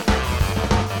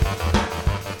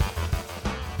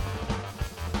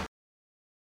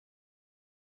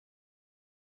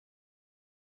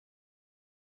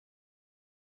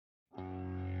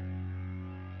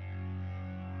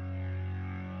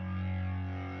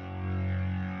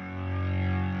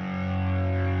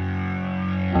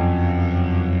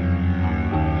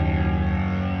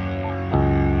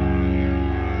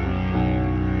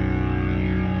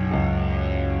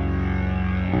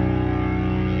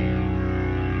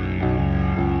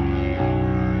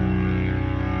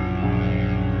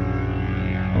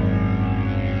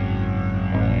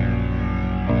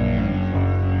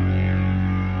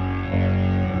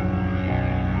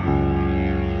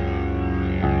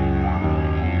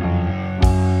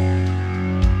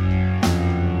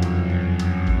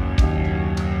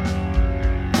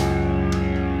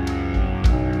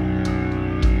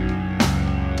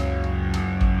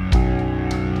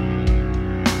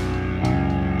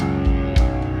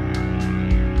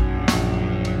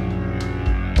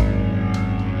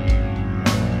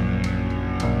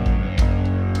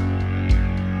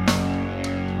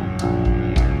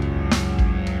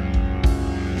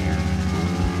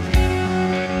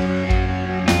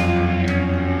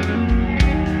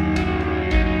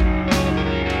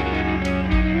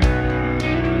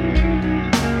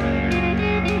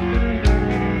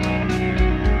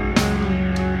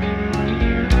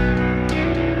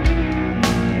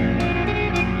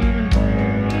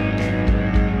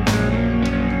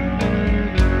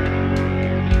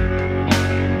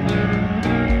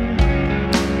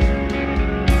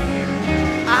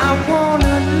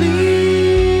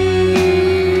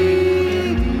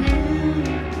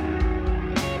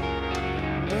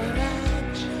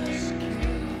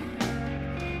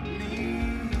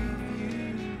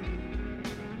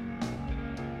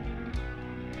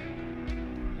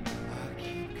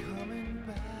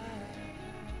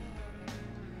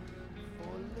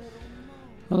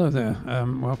 Hello there,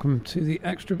 welcome to the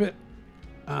extra bit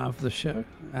of the show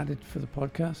added for the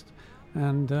podcast.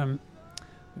 And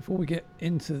before we get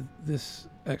into this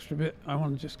extra bit, I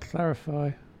want to just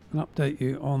clarify and update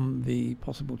you on the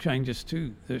possible changes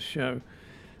to this show.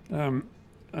 I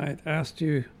asked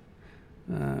you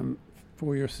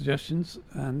for your suggestions,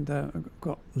 and I've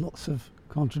got lots of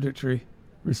contradictory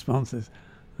responses.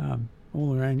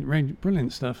 All the range,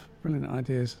 brilliant stuff, brilliant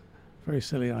ideas, very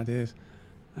silly ideas,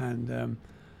 and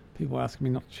people asking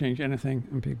me not to change anything,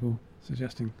 and people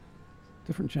suggesting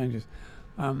different changes.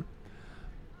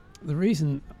 The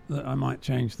reason that I might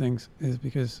change things is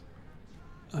because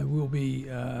I will be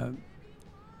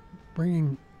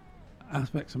bringing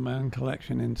aspects of my own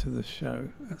collection into the show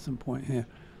at some point here.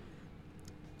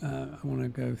 I want to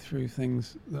go through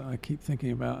things that I keep thinking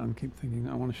about and keep thinking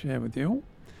I want to share with you all.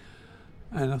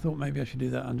 And I thought maybe I should do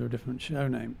that under a different show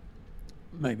name.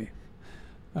 Maybe.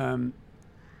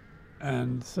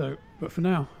 And so, but for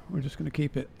now, we're just going to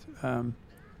keep it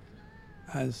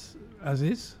as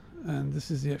is. And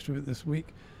this is the extra bit this week.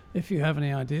 If you have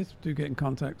any ideas, do get in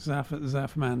contact. Zaf at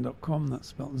zafman.com. That's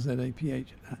spelled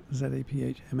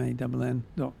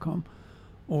ZAPHMANN.com,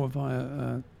 or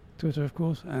via Twitter, of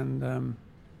course, and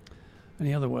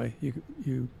any other way.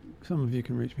 Some of you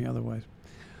can reach me other ways.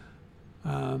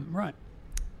 Right.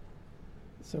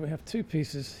 So we have two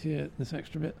pieces here in this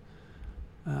extra bit.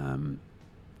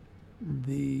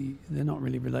 They're not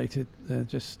really related. They're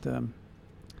just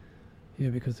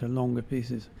here because they're longer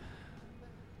pieces.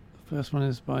 The first one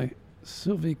is by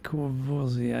Sylvie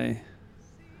Courvoisier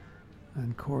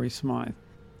and Corey Smythe,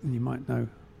 and you might know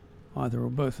either or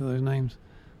both of those names,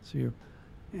 so you're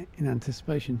in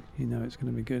anticipation. You know it's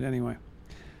going to be good anyway.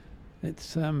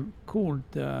 It's called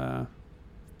The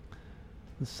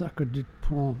Sacre du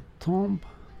Printemps,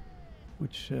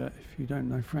 which if you don't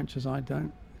know French as I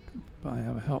don't, but I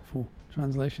have a helpful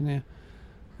translation here.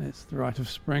 It's The Rite of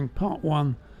Spring, Part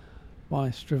 1 by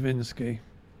Stravinsky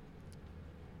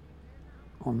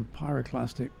on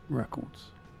Pyroclastic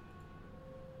Records.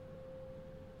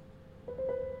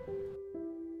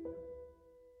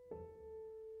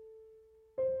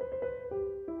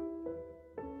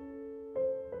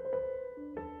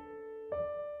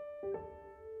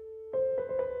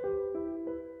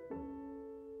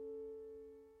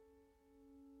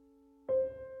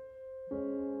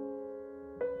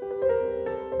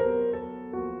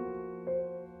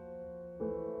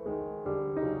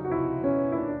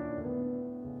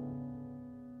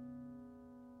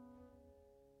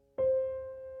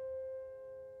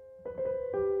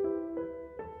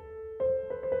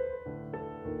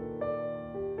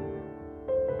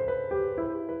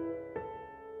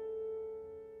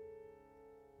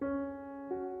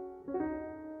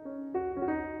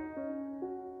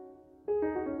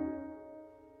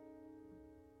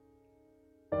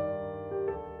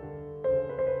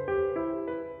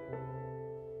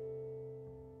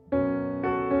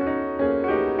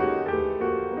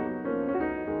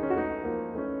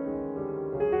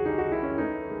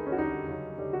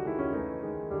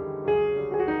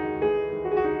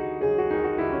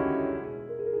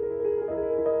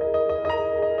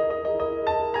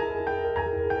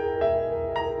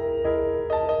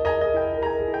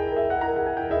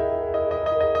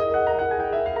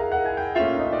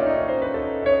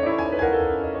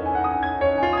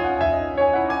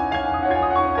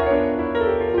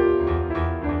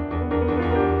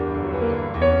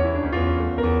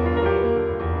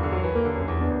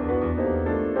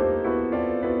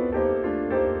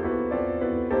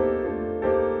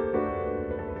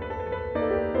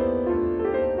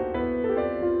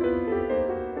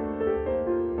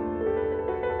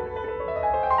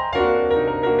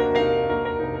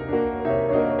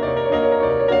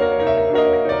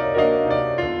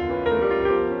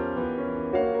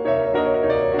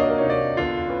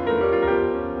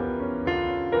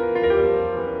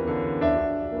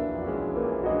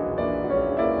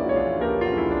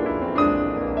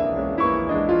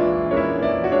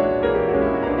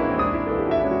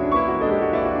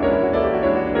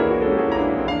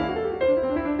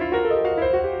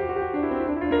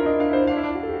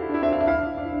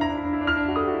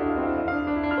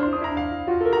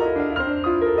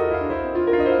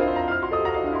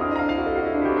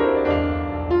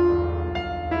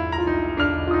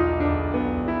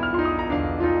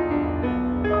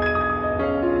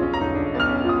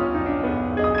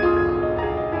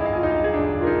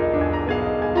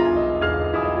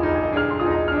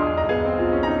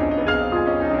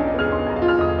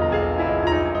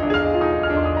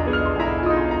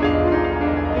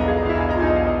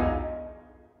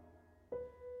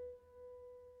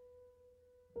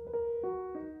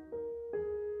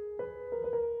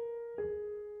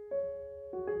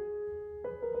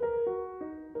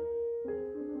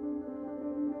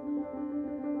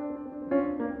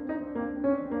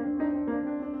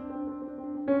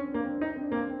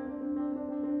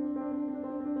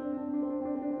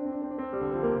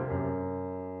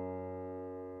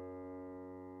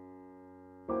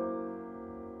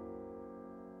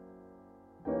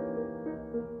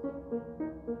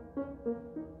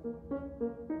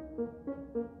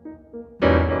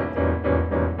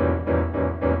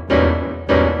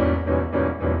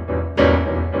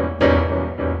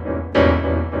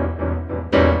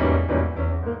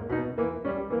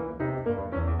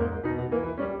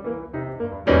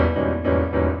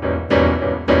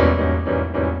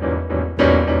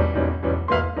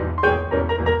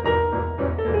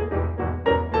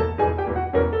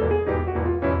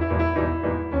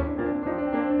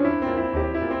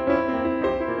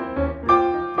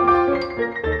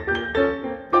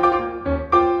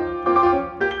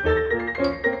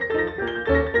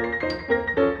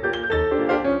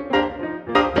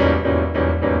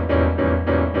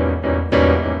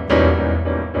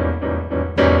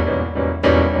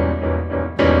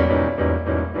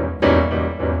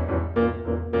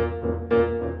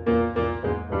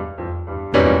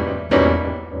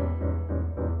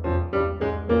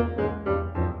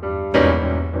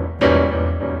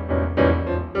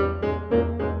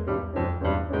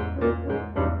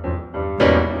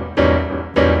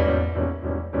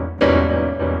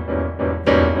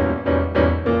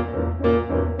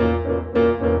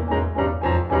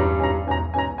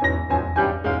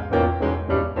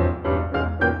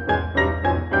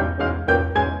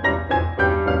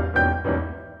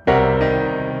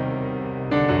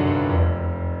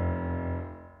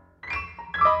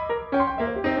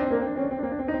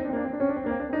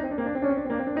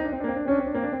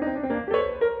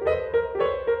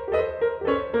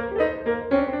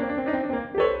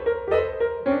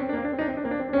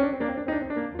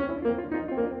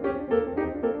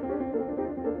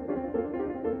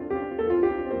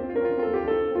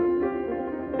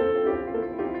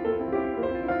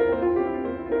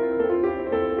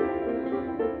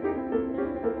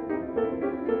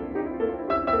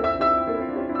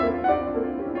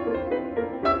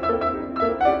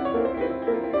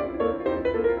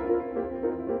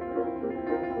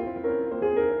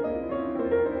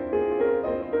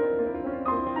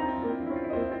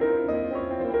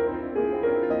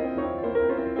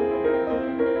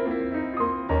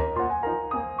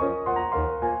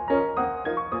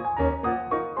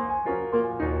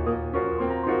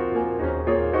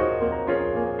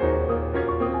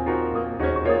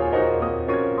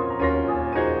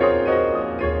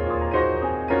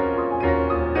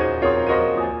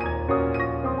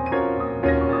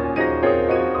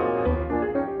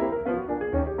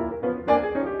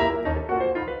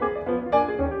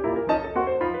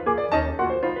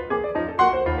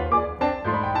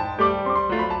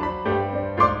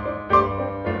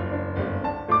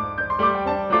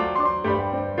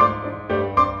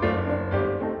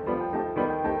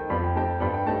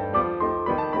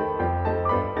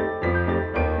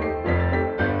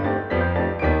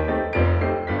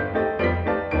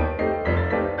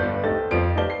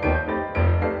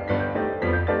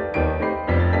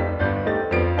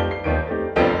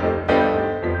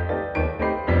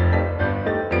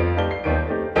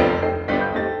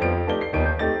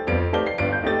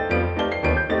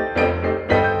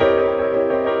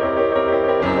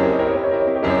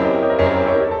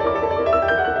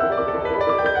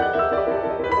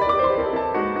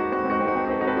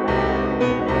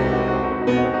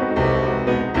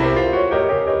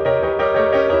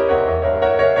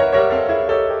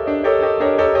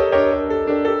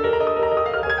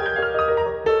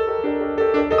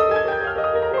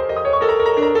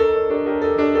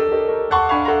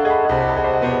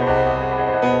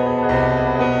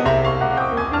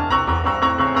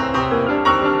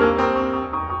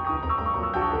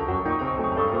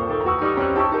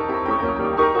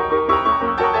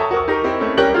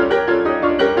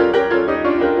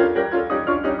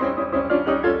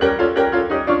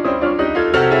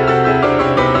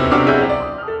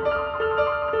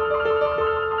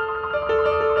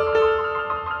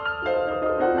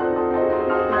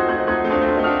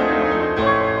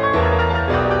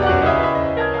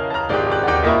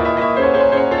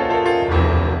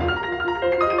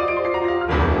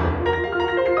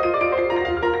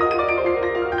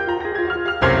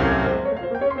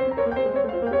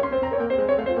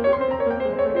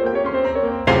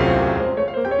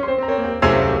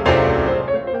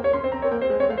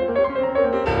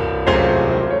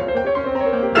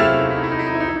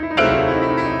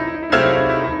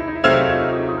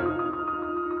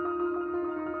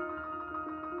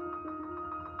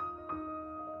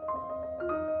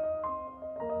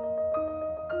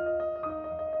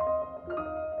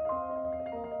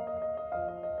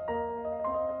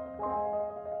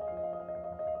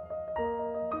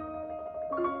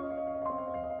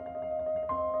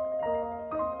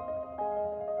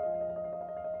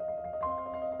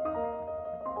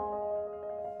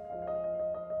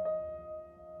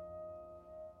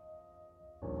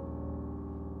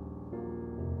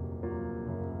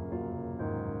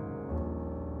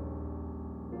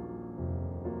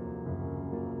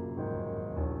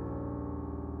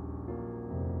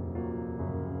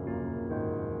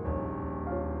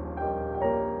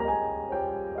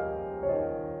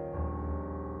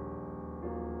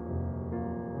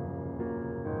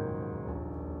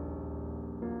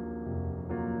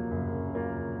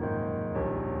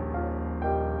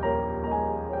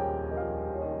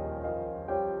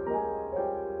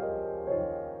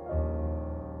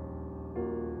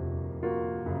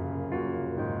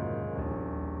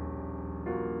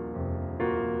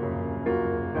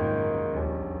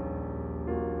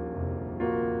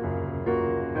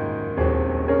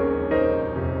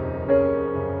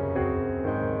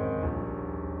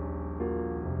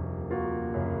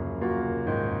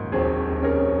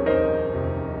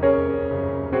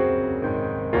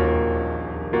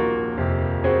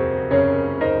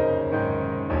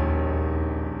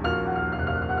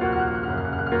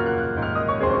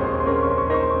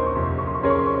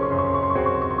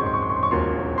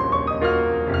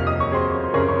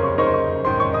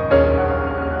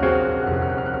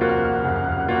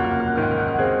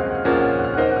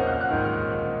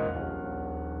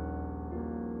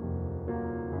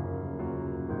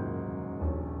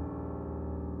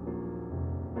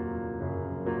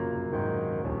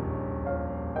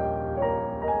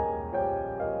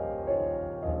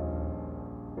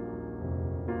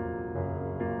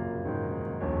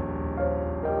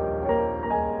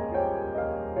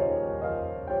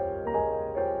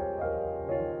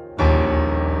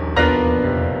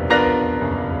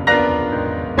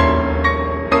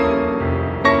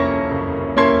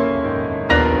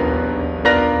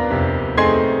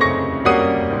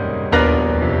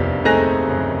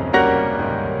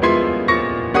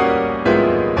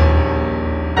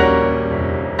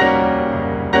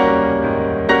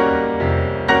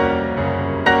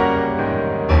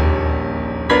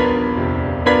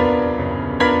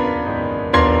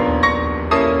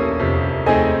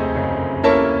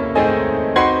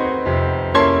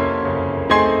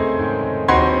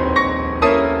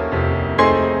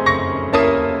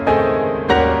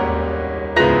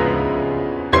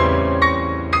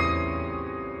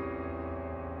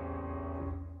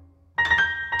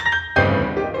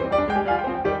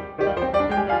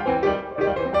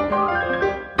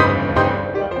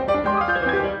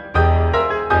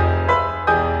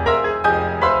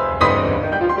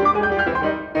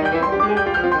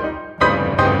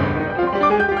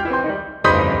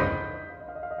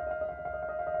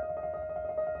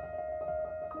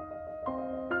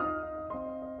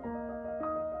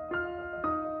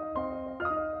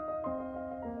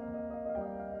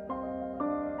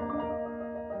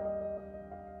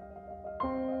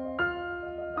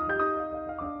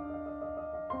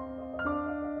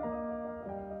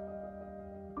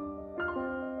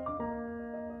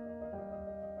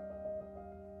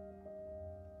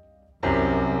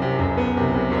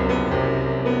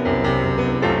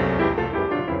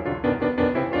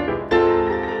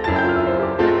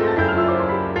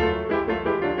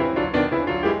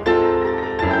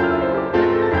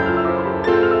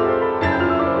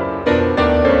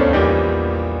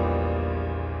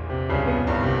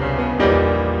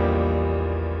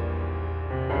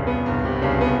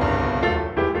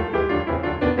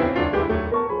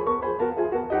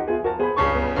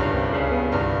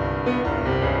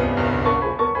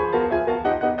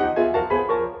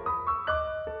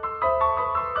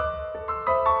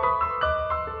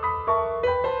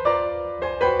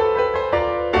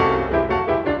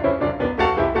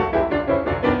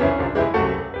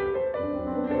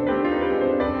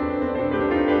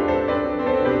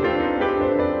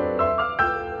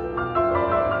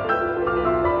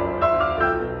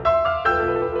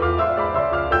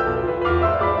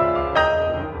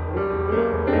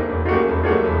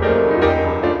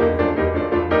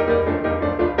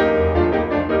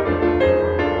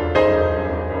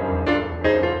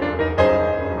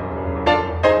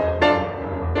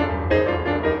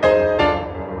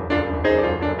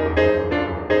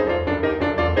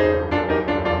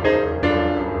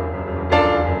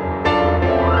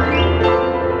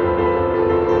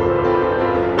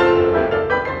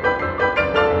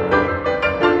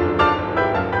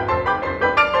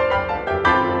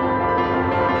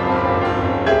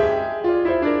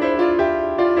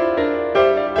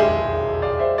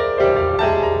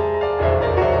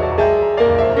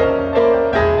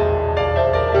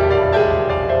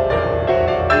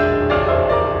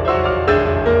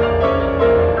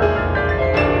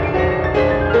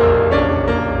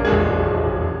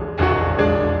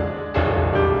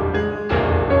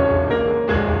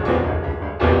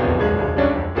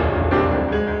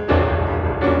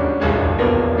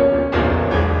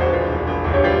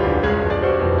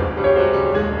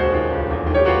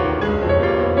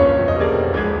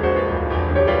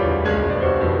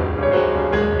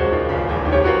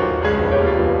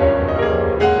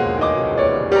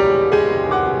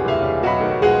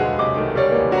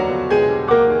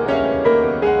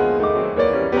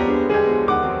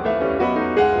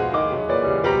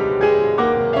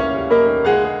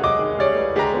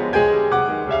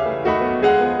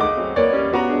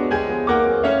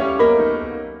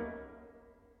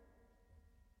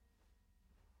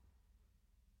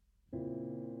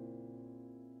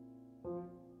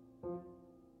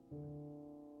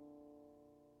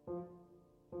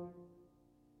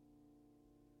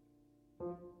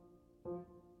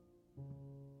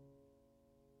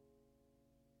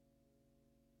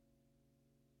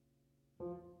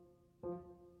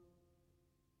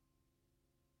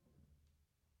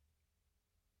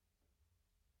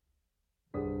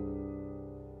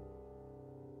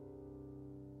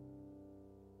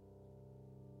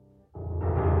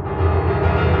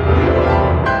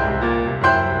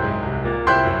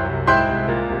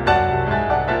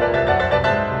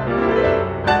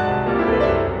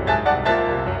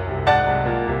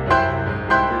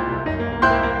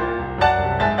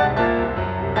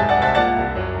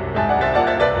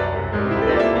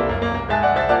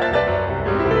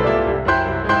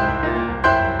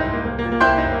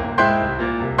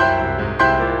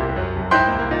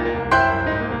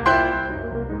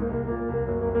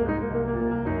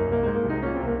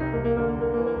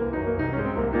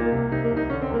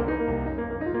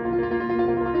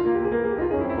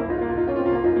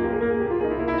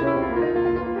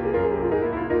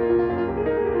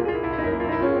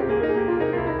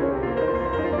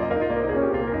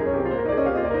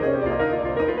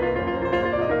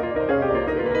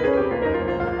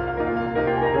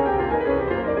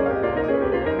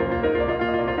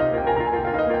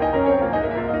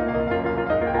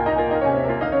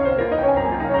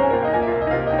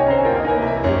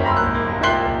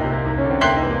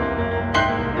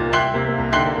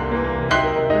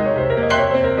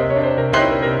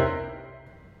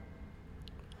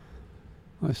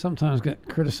 I sometimes get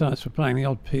criticised for playing the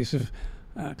odd piece of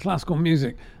classical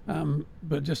music,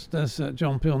 but just as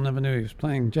John Peel never knew he was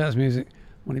playing jazz music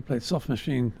when he played Soft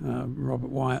Machine, Robert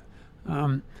Wyatt.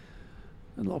 A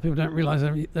lot of people don't realise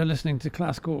they're listening to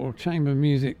classical or chamber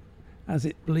music as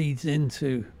it bleeds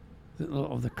into a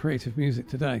lot of the creative music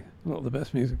today, a lot of the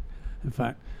best music, in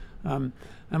fact. And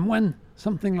when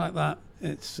something like that,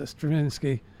 it's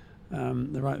Stravinsky,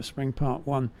 The Rite of Spring Part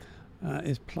 1,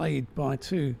 is played by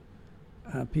two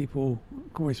people,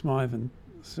 Corey Smythe and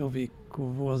Sylvie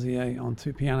Courvoisier, on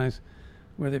two pianos,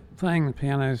 where they're playing the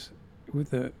pianos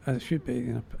with as it should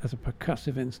be, as a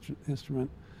percussive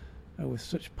instrument with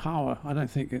such power. I don't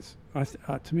think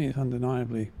to me it's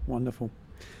undeniably wonderful.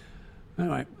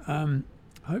 Anyway, I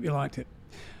hope you liked it.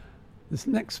 This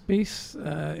next piece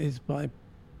is by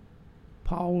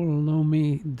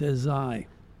Paolomi Desai.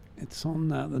 It's on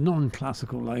the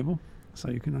non-classical label, so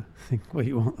you can think what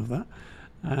you want of that.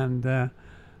 And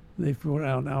they've brought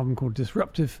out an album called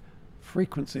Disruptive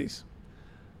Frequencies.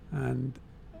 And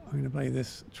I'm going to play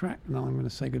this track, and I'm going to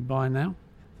say goodbye now.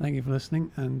 Thank you for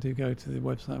listening, and do go to the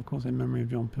website, of course,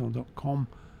 inmemoryofjohnpeel.com.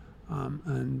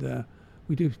 And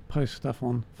we do post stuff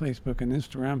on Facebook and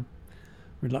Instagram,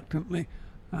 reluctantly.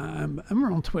 And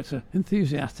we're on Twitter,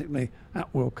 enthusiastically,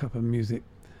 at World Cup of Music.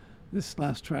 This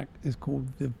last track is called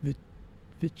the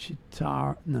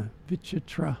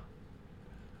Vichitra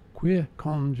Queer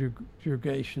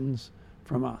Conjugations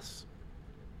from Us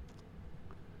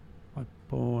by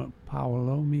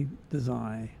Paolomi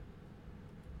Desai.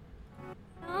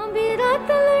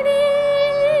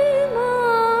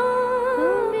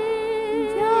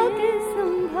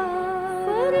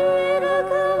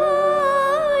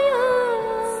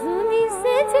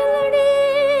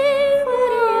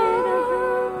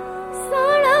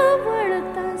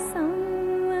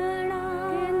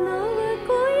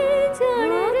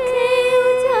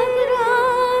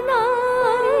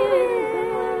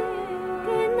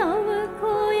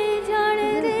 कोई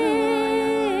जाने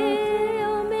रे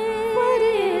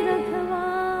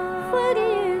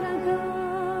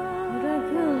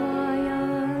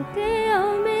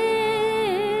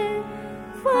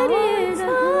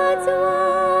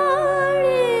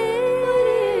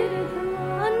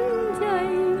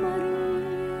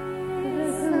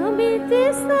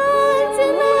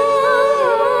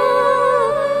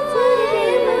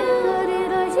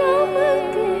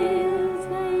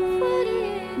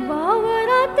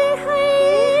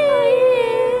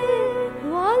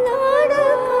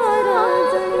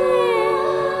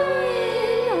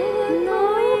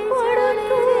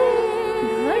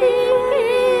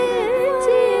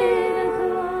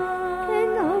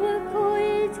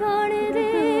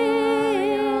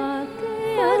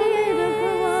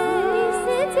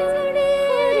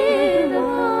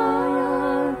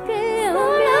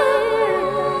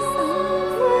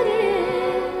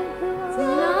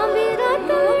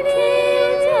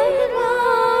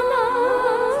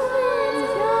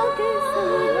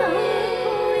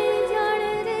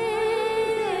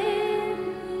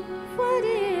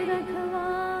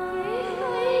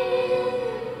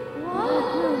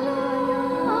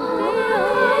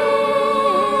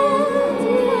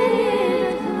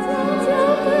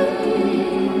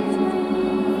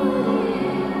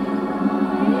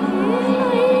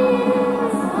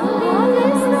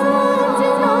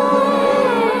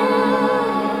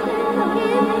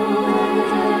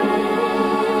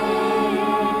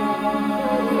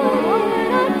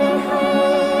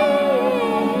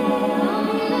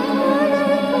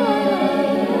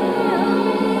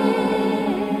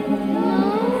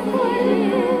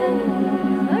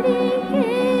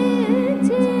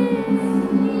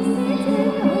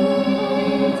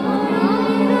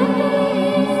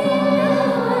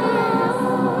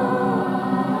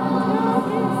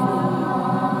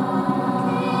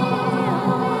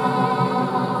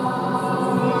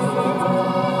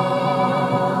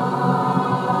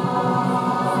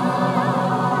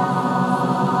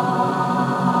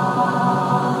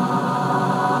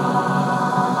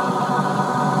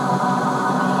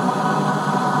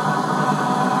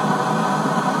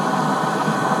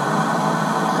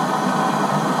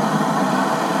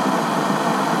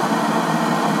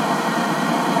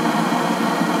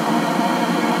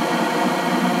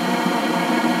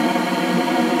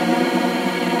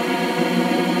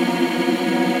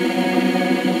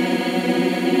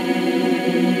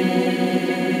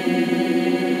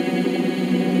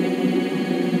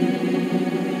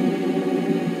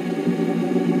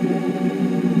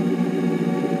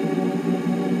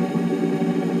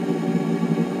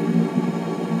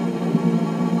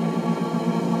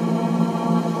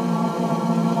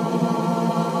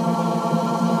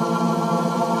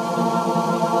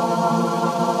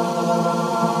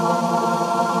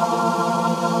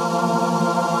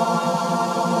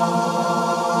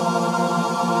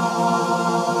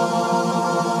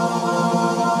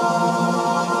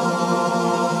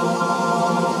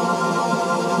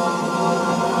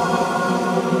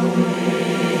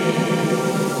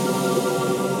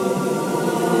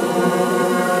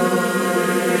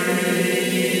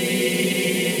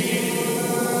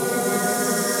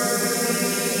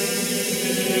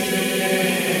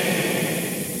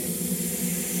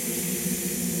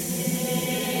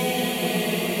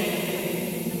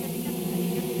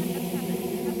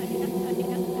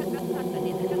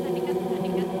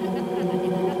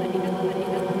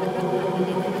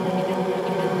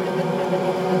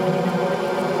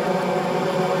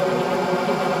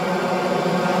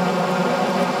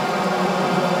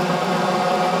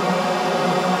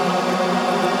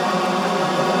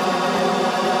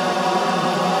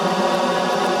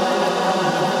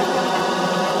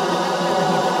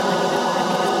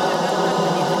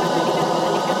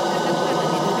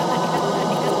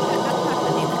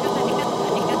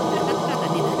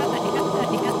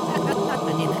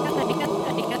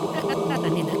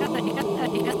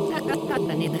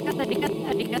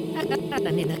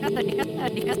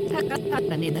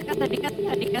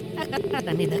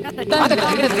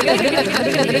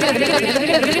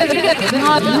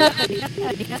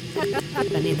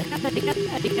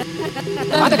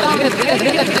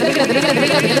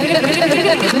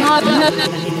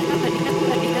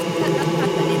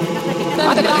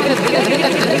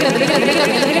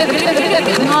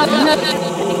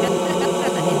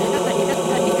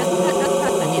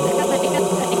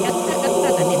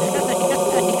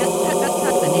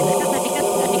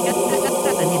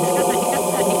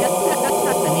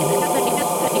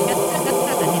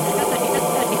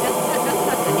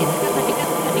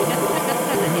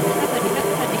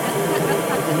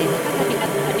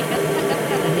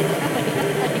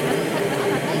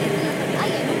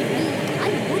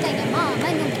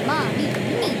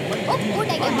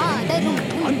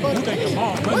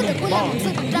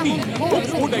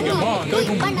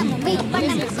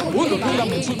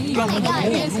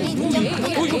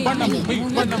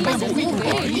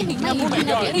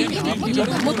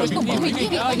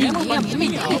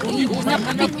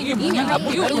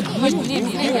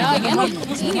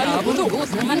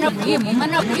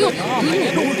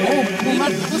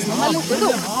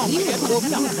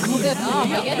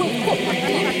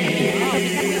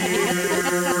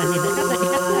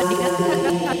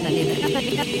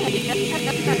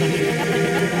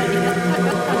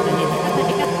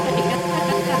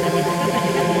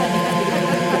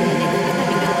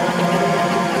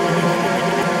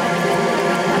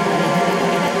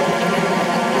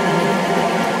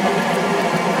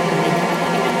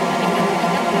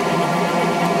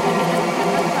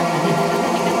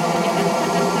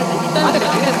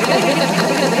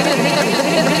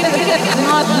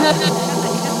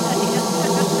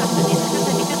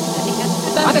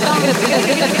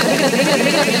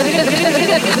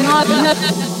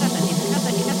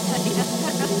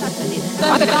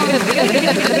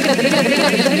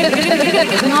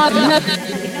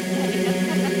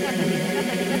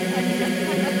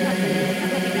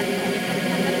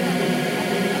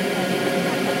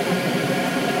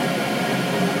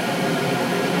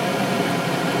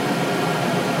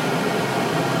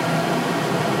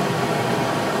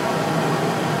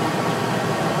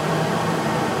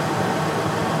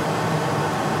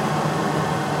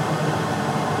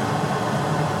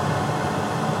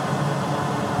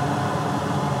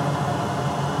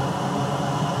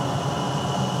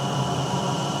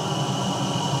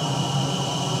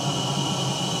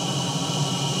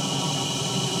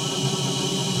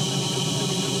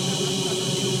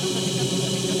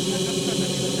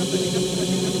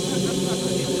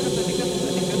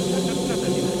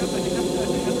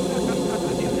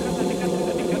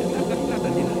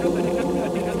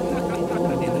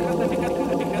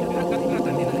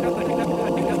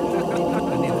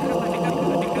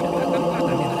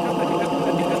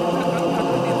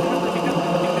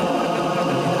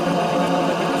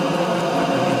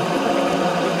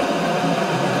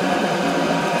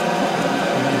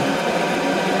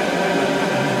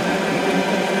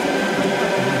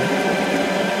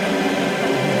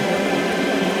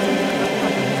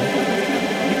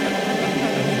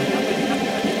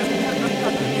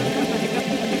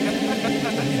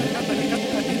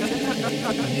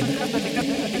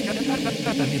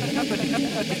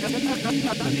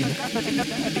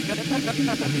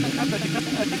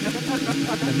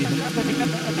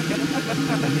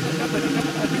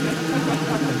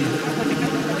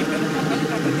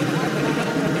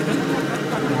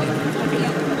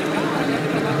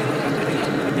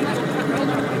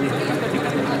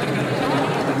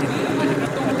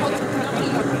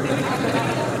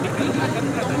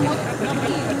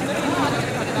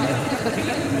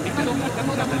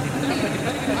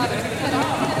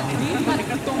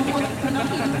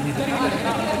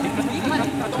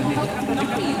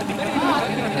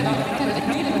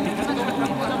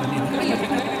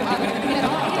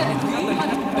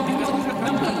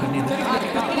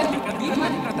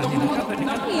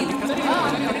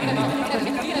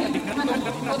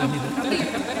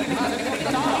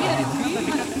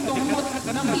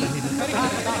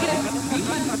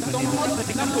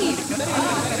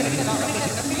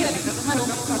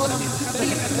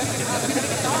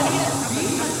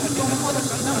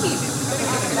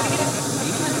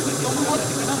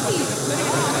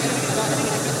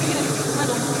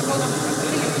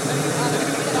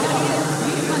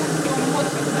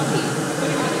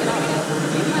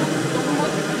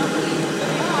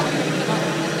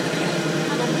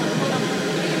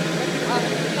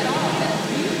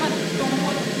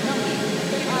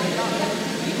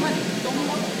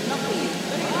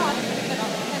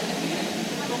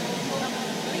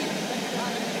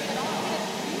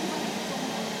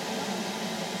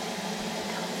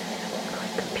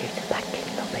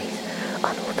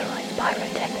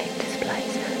pyrotechnic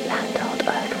displays, land art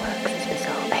earthworks as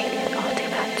bizarre alien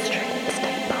artifacts strewn in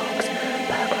state parks,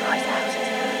 burglarise houses,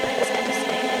 but instead of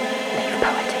stealing, leave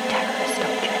poetic terrorist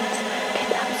objects,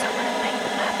 kidnap someone and make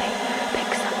them happy, pick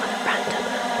someone at random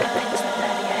and convince them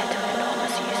they're the heir to an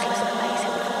enormous, useless and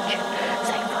amazing fortune,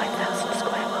 say 5,000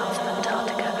 square miles of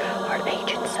Antarctica, or an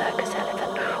ancient circus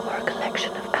elephant, or a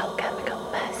collection of alchemical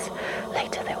mess.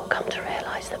 Later they will come to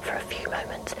realise that for a few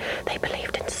moments they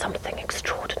believed in something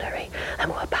extraordinary and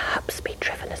will perhaps be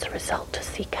driven as a result to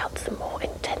seek out some more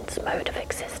intense mode of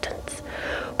existence.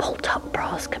 Bolt up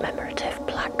brass commemorative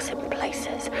plaques in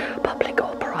places, public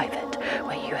or private,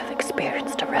 where you have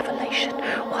experienced a revelation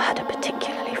or had a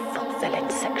particularly fulfilling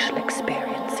sexual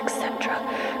experience, etc.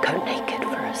 Go naked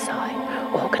for a sign.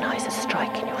 Organise a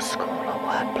strike in your school or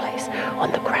workplace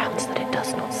on the grounds that it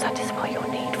does not satisfy your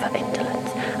need for indolence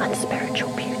and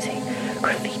spiritual beauty.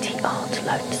 Graffiti art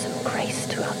loans some grace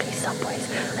to ugly subways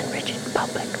and rigid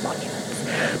public monuments.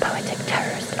 Poetic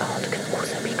terrorist art can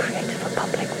also be created for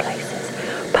public places.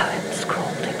 Poems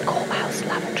scrawled in courthouse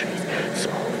lavatories,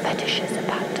 small fetishes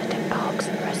abandoned in parks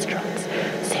and restaurants,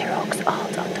 Xerox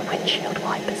art under windshield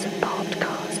wipers of parked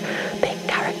cars, big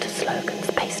character slogans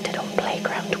pasted on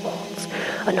playground walls,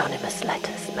 anonymous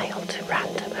letters mailed to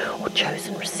random or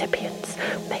chosen recipients,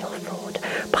 mail fraud,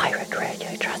 pirate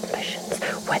radio transmissions,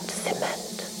 wet cement.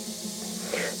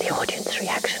 The audience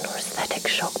reaction or aesthetic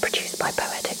shock produced by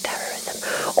poetic terrorism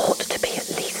ought to be at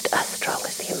least as strong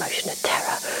as the emotion of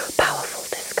terror, powerful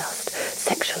disgust,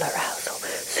 sexual arousal,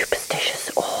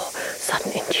 superstitious awe,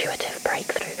 sudden intuitive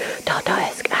breakthrough,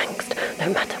 Dadaesque angst,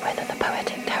 no matter whether the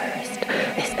poetic terrorist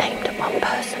is aimed at one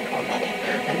person or many,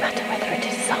 no matter whether it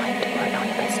is signed or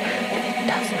anonymous, if it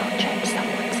does not change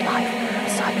someone's life,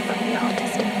 aside from the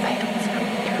artist it fails.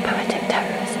 Poetic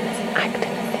terrorism is an act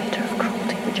in a theatre of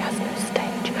cruelty which has no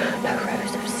stage, no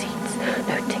rows of seats,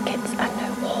 no tickets and no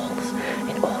walls.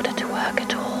 In order to work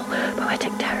at all,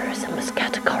 poetic terrorism must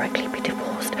categorically be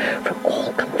divorced from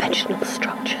all conventional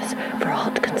structures for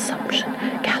art consumption,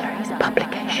 galleries,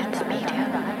 publications, media.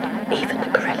 Even the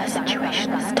guerrilla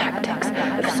situationist tactics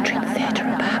of street theatre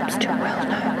are perhaps too well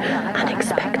known and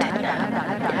expected now.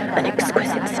 An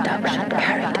exquisite seduction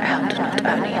carried out not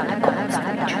only in the cause of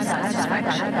mutual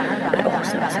satisfaction, but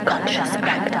also as a conscious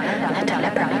act in a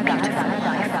deliberately beautiful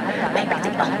life, may be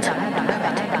the ultimate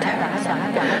poetic terrorism.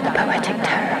 The poetic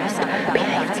terrorist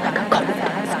behaves like a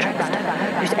confidence trickster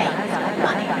whose aim is not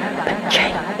money, but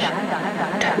change.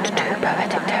 Don't do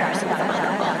poetic terrorism for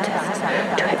other artists.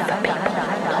 Do it for people who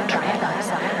will not realise,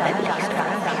 at least for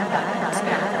a few moments,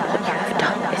 that what you have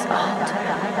done is art.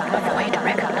 Avoid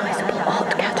recognisable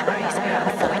art categories.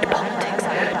 Avoid politics.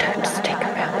 Don't stick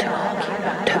around to argue.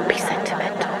 Don't be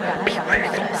sentimental. Be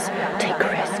ruthless. Take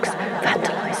risks.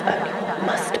 Vandalise only what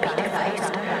must be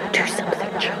defaced. Do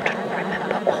something children will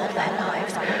remember all their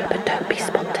lives, but don't be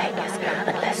spontaneous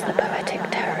unless the poetic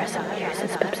terrorism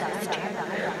users possessed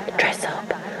you. Dress up.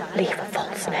 Leave a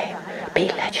false name. Be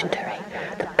legendary.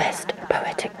 The best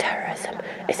poetic terrorism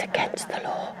is against the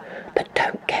law, but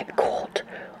don't get caught.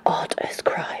 Art as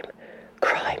crime.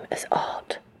 Crime as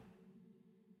art.